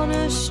on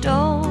a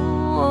stone.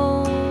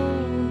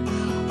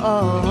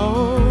 Oh.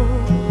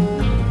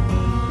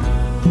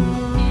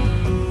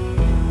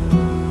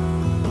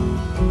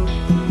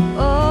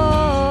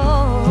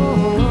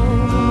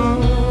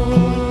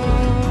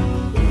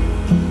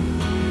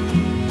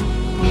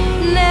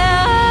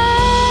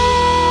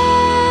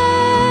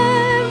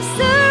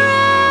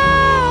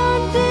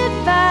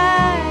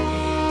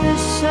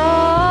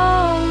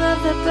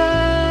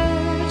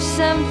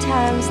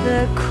 Sometimes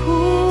the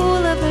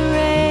cool of the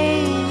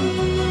rain.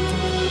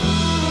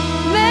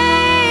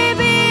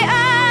 Maybe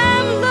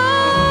I'm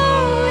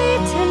lonely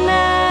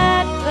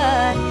tonight,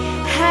 but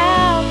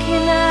how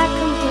can I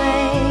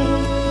complain?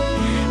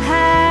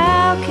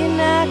 How can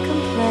I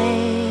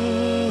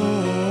complain?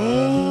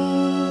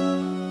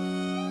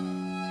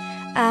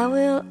 I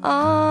will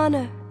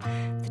honor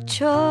the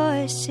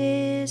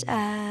choices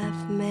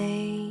I've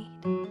made.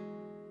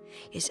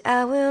 Yes,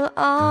 I will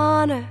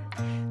honor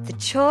the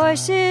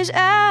choices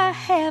I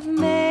have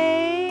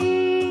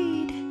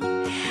made.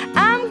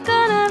 I'm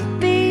gonna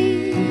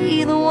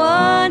be the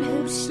one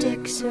who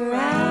sticks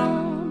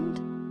around.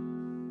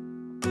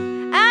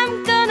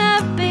 I'm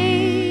gonna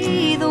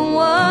be the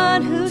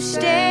one who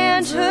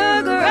stands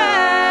her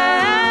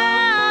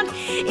ground.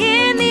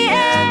 In the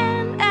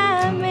end,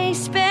 I may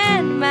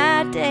spend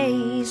my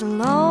days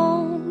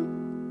alone.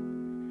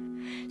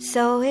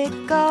 So it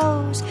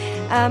goes,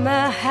 I'm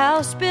a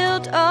house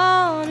built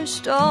on a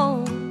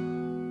stone.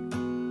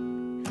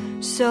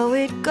 So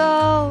it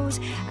goes,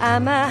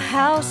 I'm a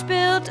house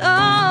built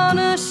on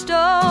a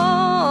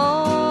stone.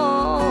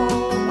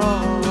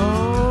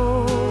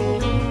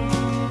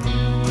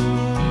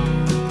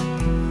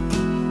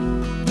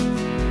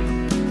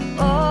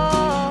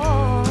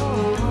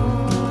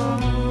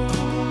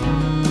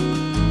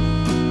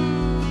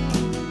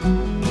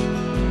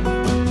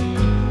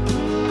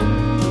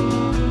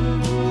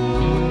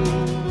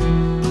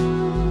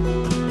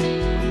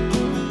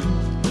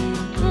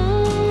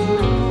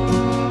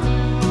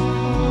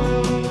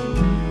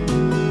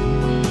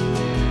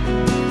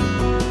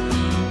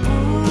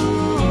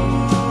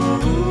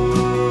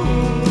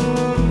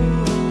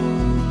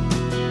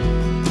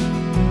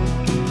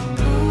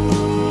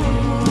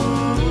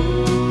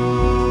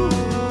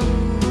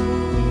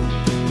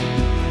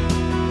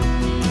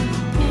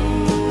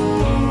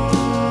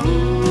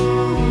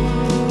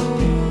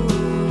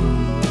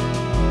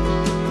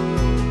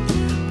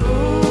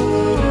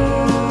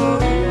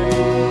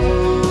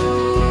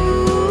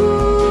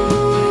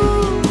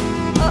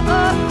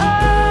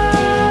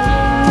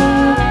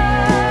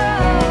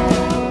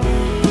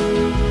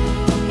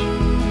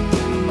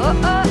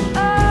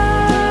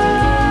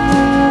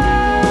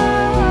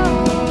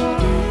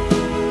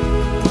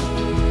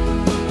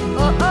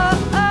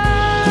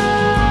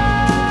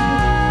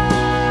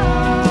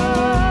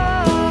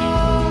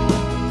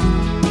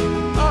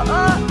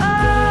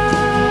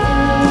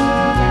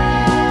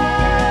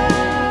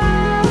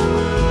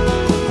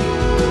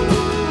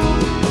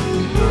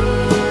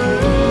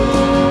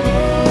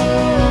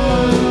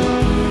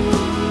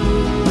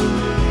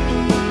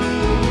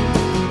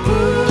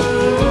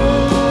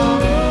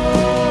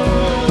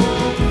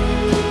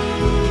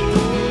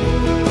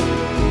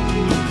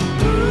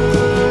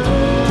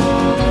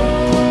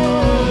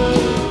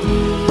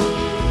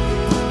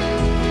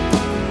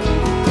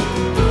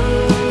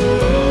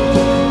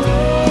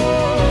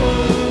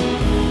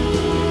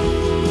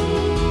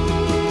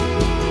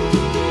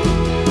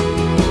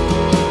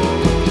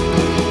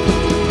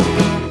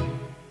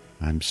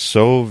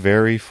 so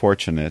very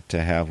fortunate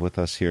to have with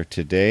us here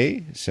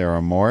today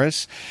Sarah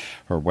Morris.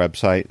 Her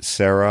website,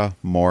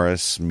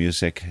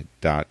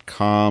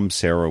 sarahmorrismusic.com,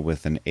 Sarah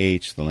with an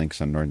H. The link's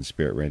on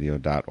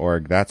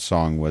northernspiritradio.org. That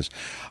song was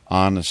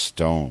On a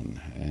Stone,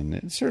 and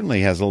it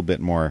certainly has a little bit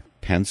more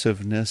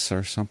pensiveness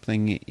or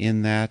something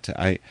in that.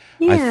 I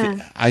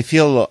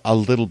feel a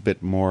little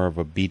bit more of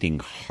a beating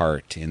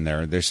heart in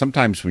there. There's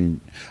sometimes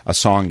when a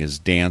song is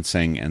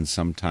dancing and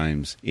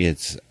sometimes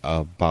it's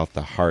about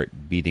the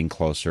heart beating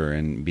closer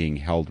and being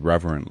held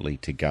reverently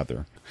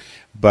together.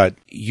 But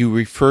you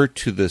refer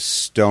to the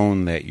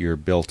stone that you're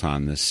built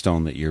on, the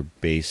stone that you're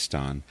based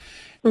on.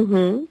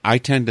 Mm-hmm. I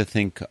tend to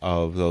think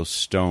of those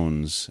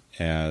stones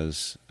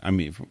as,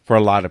 for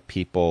a lot of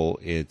people,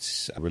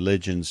 it's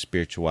religion,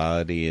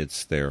 spirituality,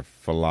 it's their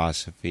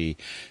philosophy.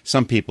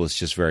 Some people, it's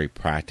just very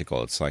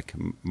practical. It's like,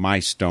 my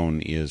stone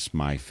is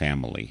my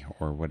family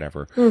or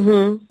whatever.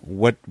 Mm-hmm.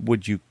 What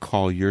would you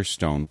call your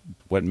stone?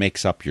 What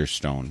makes up your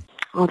stone?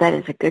 Oh, that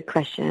is a good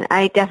question.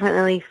 I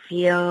definitely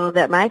feel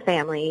that my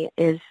family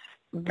is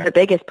the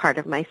biggest part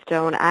of my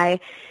stone.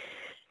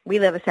 We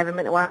live a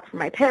 7-minute walk from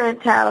my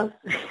parents' house.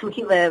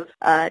 We live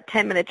a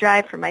 10-minute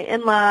drive from my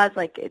in-laws.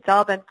 Like, it's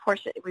all been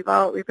portioned. We've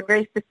been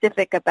very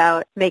specific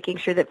about making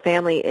sure that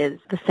family is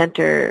the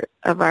center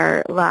of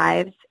our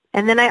lives.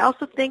 And then I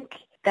also think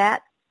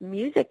that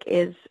music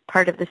is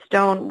part of the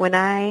stone. When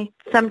I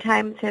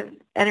sometimes have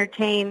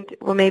entertained,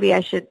 well, maybe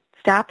I should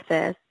stop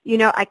this.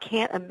 I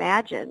can't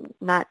imagine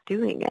not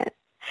doing it.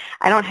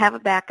 I don't have a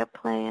backup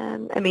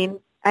plan.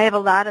 I have a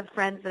lot of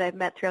friends that I've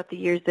met throughout the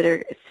years that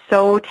are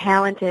so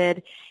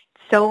talented,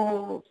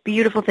 so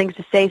beautiful things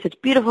to say, such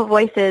beautiful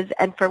voices,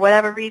 and for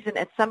whatever reason,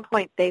 at some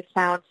point they've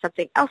found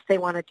something else they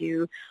want to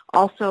do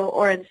also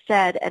or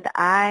instead, and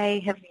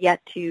I have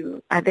yet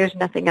to, there's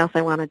nothing else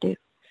I want to do.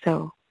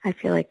 So I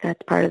feel like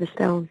that's part of the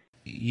stone.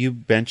 You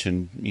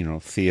mentioned,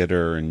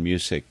 theater and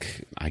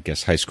music, I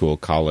guess high school,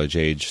 college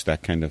age,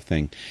 that kind of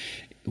thing.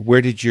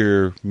 Where did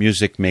your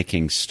music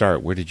making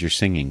start? Where did your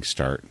singing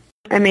start?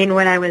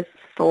 When I was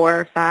 4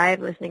 or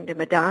 5, listening to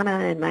Madonna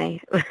in my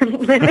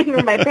living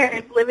room, my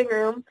parents' living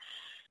room.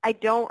 I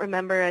don't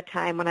remember a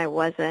time when I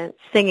wasn't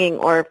singing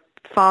or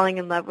falling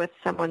in love with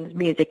someone's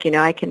music.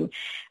 I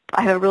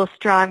have a real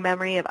strong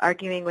memory of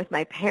arguing with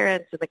my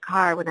parents in the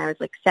car when I was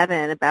like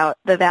 7 about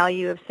the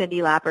value of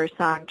Cyndi Lauper's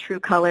song True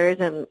Colors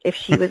and if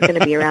she was going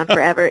to be around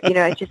forever.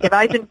 I've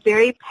always been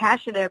very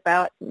passionate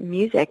about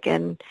music,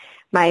 and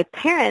my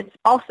parents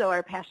also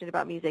are passionate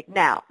about music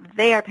now.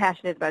 They are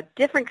passionate about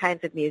different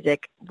kinds of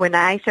music. When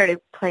I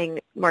started playing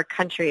more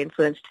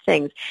country-influenced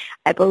things,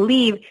 I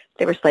believe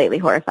they were slightly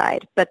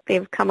horrified, but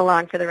they've come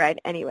along for the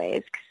ride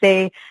anyways.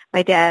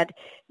 My dad,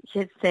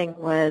 his thing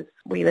was,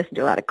 we listened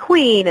to a lot of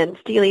Queen and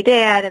Steely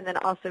Dan, and then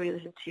also we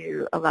listened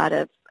to a lot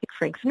of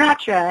Frank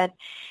Sinatra. And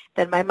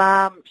then my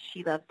mom,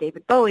 she loved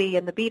David Bowie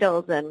and the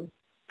Beatles, and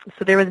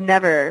so there was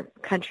never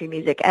country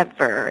music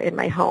ever in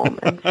my home.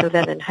 And so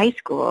then in high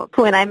school,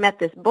 when I met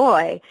this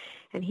boy,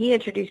 and he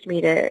introduced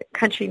me to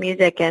country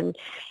music, and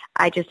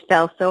I just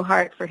fell so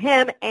hard for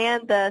him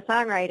and the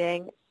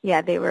songwriting.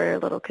 Yeah, they were a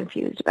little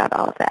confused about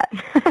all of that.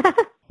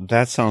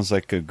 That sounds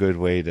like a good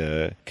way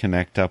to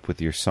connect up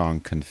with your song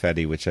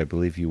Confetti, which I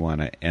believe you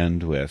want to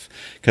end with.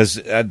 Because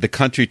the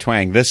country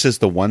twang, this is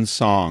the one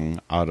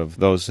song out of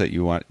those that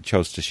you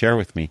chose to share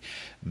with me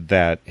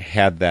that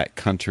had that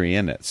country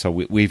in it. So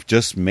we've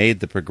just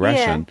made the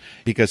progression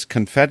because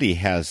Confetti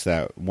has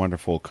that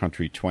wonderful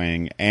country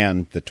twang,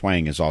 and the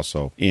twang is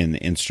also in the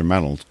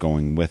instrumentals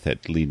going with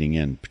it, leading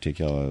in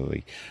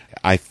particularly.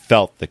 I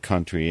felt the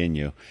country in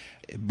you.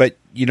 But,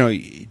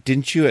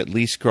 didn't you at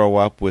least grow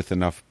up with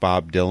enough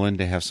Bob Dylan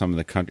to have some of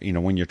the country,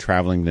 when you're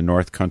traveling the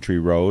North Country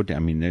Road?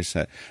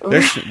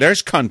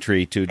 There's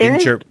country too.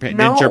 Didn't your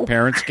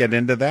parents get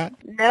into that?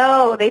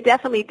 No, they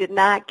definitely did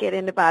not get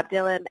into Bob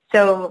Dylan.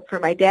 So for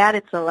my dad,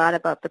 it's a lot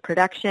about the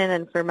production,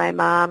 and for my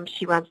mom,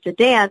 she wants to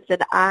dance,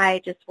 and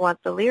I just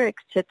want the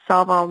lyrics to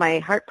solve all my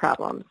heart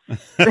problems.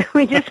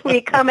 we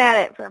come at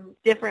it from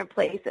different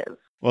places.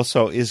 Well,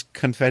 so is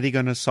Confetti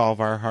going to solve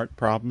our heart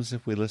problems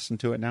if we listen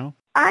to it now?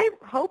 I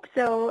hope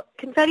so.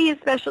 Confetti is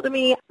special to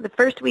me. The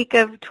first week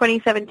of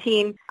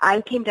 2017, I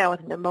came down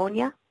with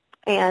pneumonia,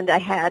 and I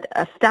had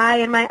a sty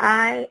in my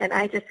eye, and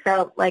I just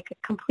felt like a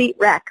complete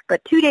wreck.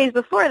 But 2 days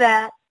before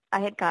that, I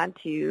had gone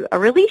to a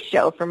release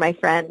show for my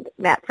friend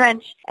Matt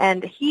French,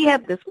 and he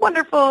had this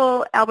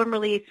wonderful album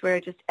release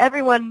where just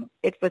everyone,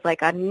 it was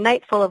like a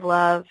night full of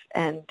love,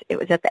 and it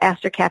was at the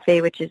Astor Cafe,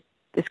 which is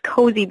this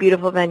cozy,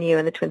 beautiful venue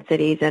in the Twin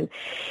Cities. And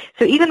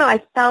so even though I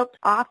felt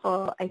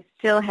awful, I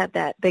still had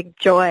that big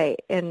joy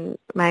in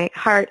my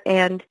heart.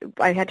 And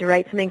I had to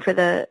write something for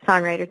the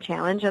Songwriter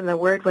Challenge, and the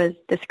word was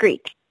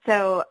discreet.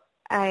 So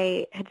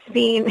I had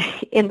seen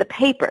in the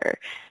paper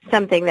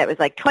something that was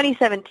like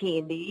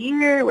 2017, the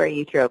year where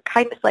you throw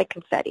kindness like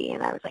confetti.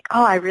 And I was like,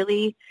 oh, I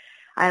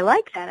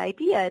like that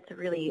idea. It's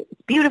really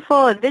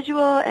beautiful and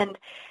visual.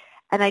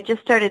 And I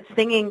just started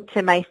singing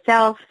to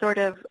myself sort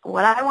of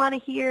what I want to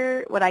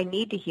hear, what I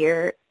need to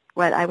hear,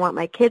 what I want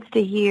my kids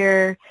to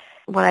hear,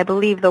 what I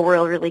believe the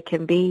world really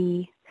can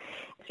be.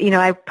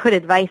 I put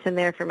advice in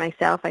there for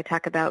myself. I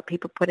talk about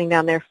people putting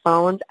down their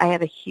phones. I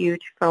have a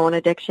huge phone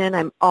addiction.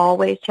 I'm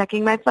always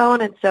checking my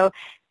phone, and so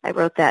I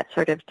wrote that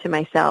sort of to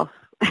myself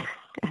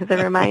as a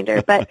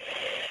reminder. But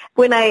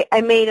when I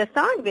made a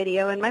song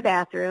video in my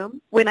bathroom,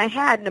 when I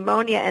had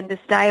pneumonia and this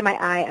dye in my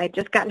eye, I'd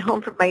just gotten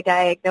home from my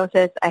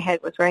diagnosis. I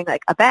was wearing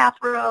like a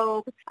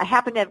bathrobe. I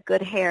happened to have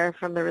good hair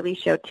from the release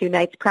show 2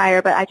 nights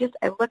prior, but I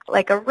looked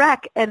like a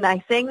wreck, and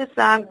I sang the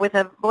song with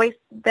a voice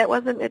that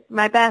wasn't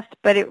my best,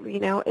 but it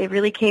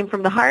really came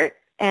from the heart,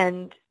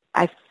 and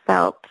I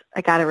felt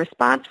I got a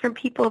response from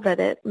people that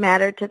it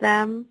mattered to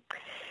them.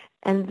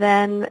 And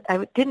then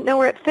I didn't know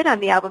where it fit on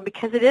the album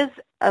because it is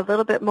a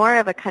little bit more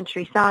of a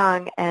country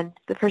song. And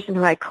the person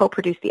who I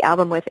co-produced the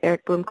album with,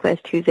 Eric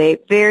Bloomquist, who's a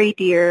very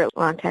dear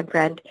longtime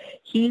friend,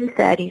 he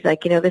said, he's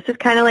like, this is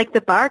kind of like the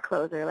bar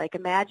closer. Like,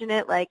 imagine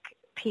it like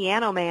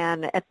Piano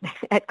Man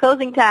at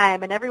closing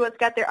time, and everyone's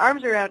got their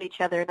arms around each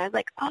other. And I was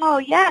like, oh,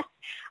 yes,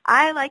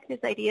 I like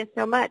this idea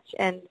so much.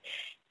 And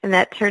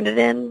that turned it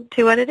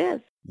into what it is.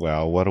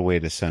 Well, what a way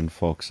to send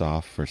folks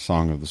off for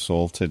Song of the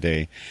Soul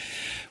today.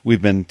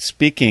 We've been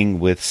speaking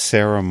with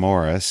Sarah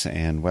Morris,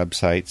 and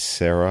website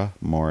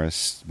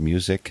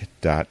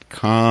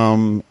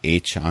sarahmorrismusic.com.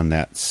 H on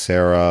that,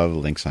 Sarah.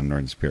 Links on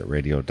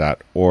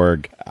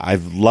northernspiritradio.org. I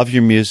love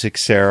your music,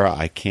 Sarah.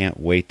 I can't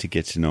wait to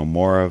get to know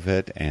more of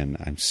it, and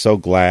I'm so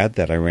glad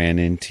that I ran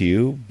into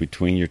you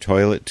between your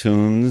toilet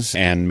tunes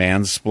and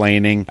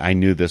mansplaining. I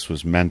knew this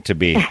was meant to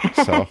be.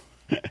 So.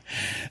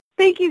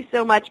 Thank you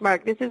so much,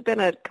 Mark. This has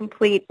been a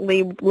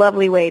completely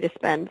lovely way to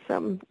spend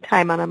some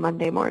time on a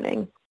Monday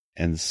morning.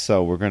 And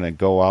so we're going to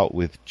go out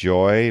with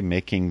joy,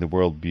 making the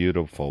world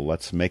beautiful.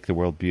 Let's make the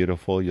world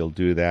beautiful. You'll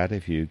do that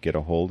if you get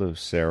a hold of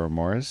Sarah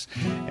Morris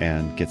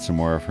and get some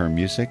more of her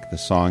music. The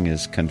song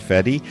is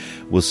Confetti.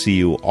 We'll see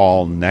you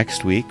all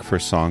next week for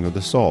Song of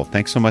the Soul.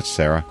 Thanks so much,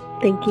 Sarah.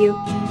 Thank you.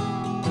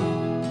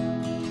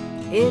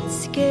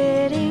 It's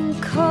getting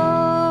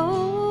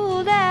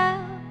cold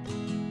out,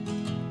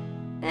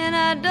 and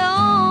I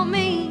don't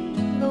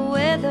mean the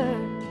weather.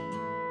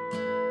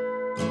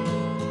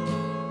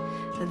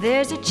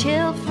 There's a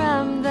chill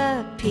from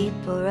the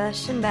people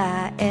rushing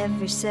by,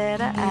 every set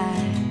of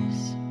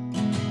eyes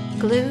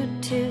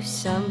glued to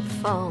some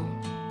phone.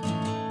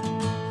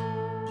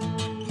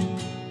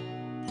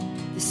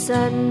 The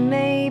sun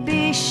may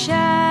be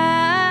shining,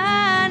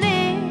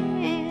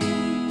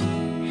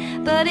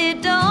 but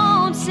it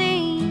don't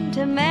seem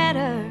to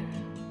matter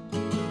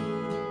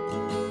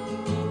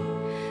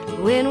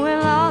when we're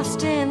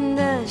lost in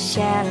the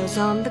shadows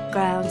on the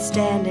ground,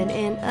 standing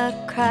in a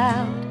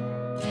crowd.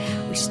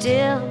 We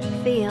still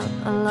feel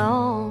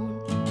alone.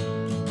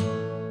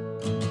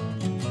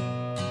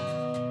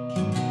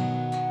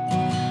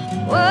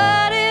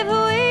 What if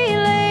we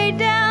lay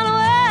down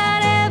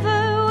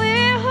whatever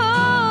we're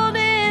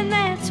holding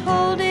that's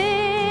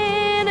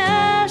holding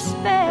us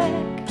back?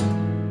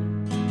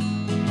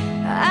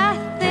 I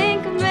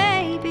think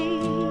maybe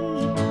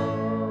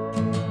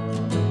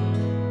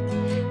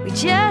we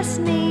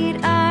just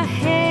need our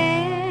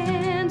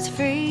hands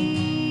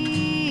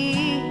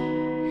free,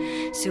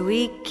 so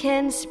we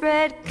can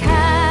spread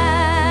kindness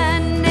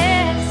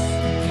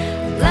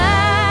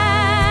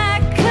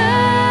like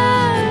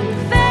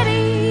confetti.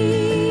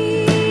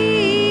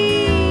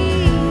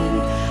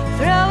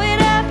 Throw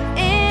it up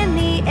in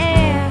the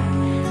air,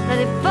 let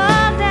it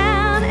fall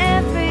down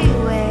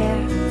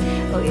everywhere.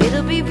 Oh,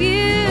 it'll be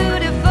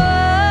beautiful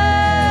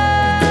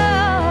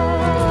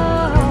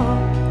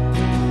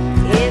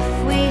if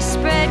we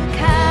spread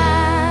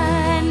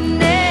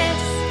kindness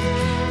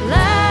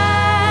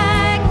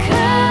like confetti.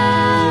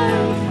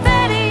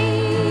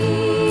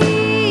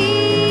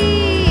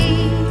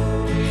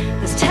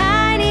 Those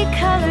tiny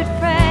colored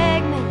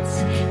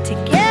fragments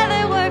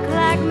together work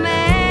like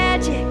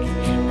magic.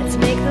 Let's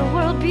make the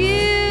world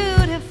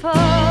beautiful.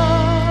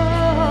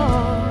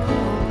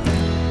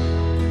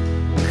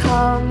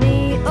 Call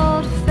me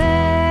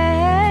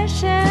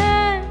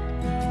old-fashioned,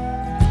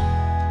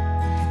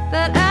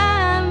 but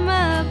I'm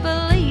a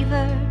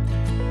believer.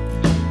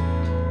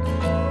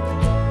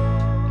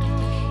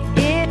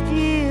 If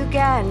you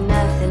got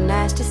nothing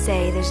nice to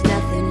say, there's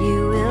nothing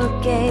you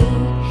will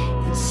gain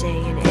in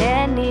saying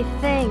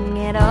anything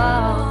at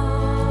all.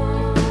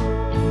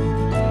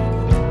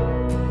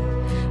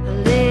 A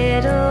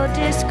little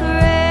discretion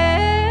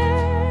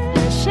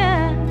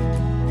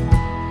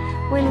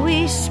when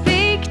we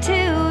speak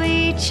to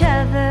each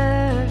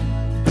other.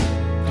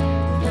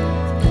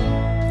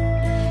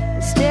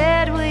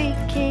 Instead we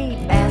keep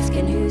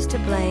asking who's to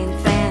blame,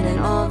 fanning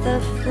all the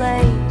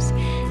flames,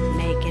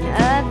 making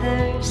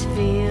others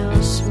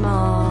feel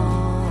small.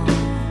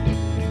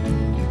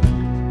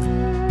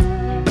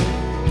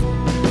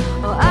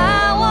 Oh,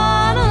 I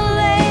wanna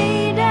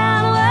lay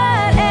down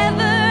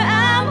whatever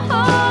I'm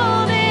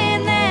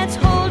holding that's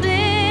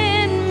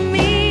holding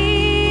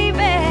me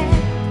back.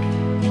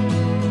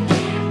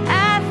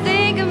 I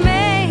think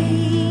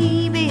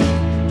maybe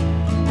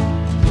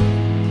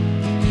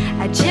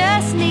I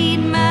just need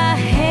my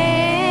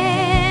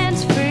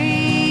hands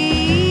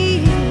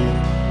free,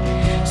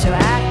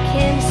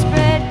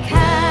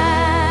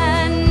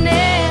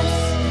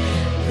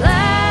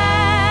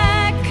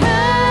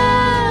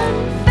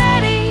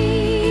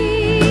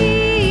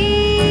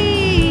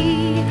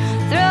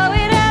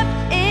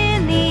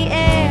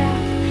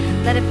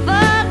 let it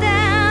fall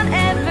down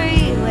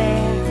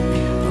everywhere.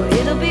 Oh,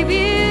 it'll be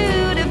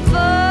beautiful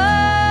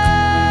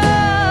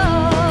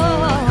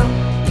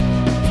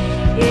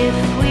if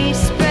we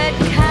spread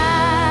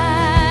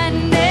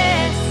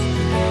kindness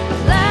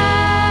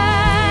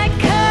like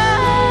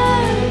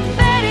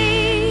confetti.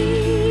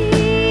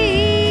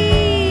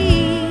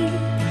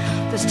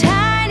 Those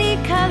tiny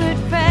colored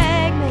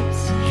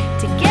fragments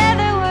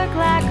together work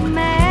like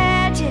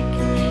magic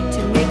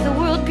to make the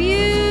world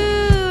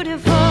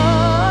beautiful.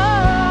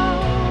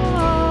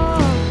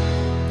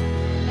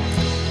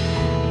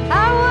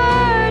 Our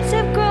words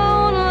have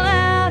grown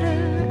louder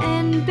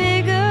and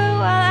bigger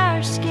while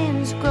our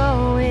skin's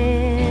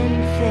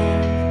growing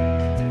thin.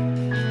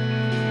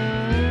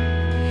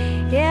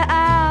 Yeah,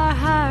 our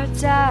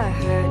hearts are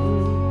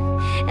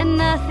hurting and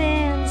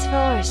nothing's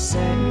for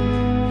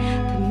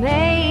certain, but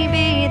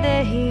maybe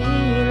the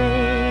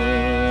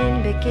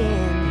healing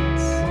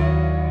begins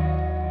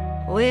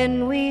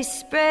when we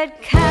spread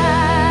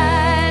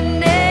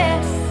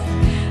kindness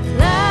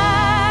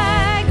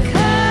like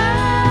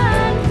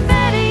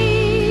confetti.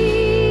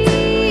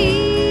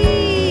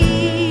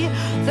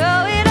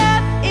 Throw it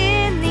up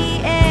in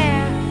the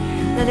air,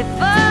 let it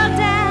fall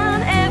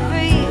down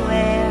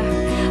everywhere.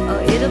 Oh,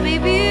 it'll be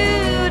beautiful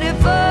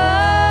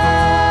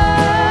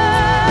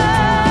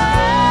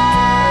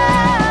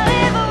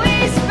if we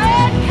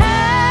spread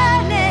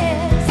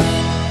kindness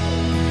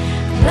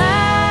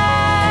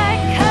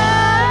like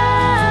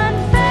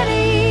confetti.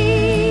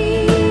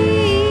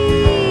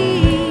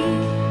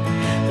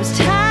 Those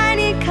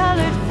tiny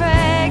colored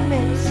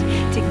fragments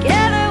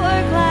together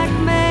work like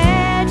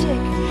magic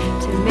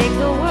to make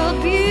the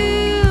world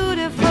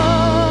beautiful.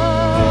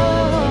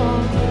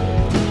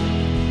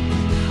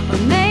 Or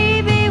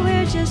maybe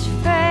we're just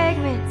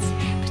fragments,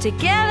 but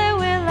together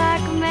we're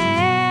like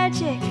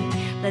magic.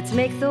 Let's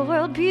make the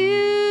world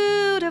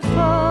beautiful.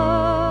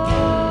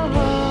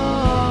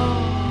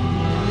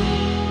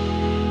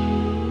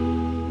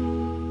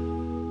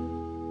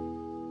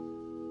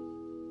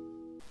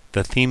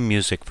 The theme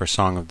music for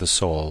Song of the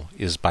Soul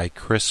is by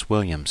Chris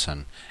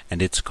Williamson,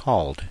 and it's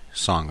called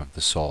Song of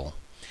the Soul.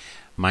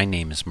 My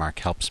name is Mark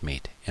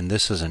Helpsmeet, and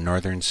this is a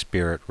Northern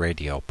Spirit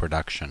Radio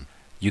production.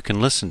 You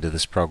can listen to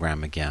this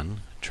program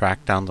again,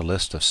 track down the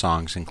list of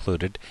songs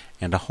included,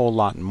 and a whole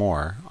lot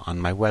more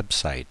on my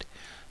website,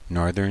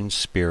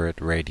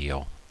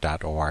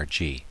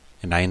 northernspiritradio.org.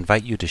 And I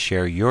invite you to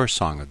share your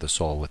Song of the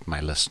Soul with my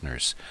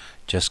listeners.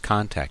 Just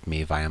contact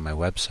me via my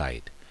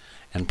website.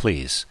 And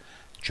please,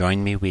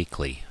 join me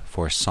weekly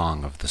for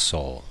Song of the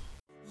Soul.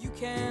 You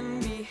can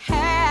be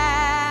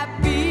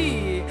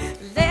happy,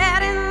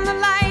 let in the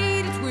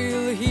light, it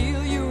will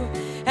heal you,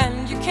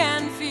 and you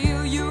can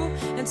feel you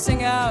and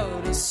sing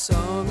out a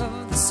song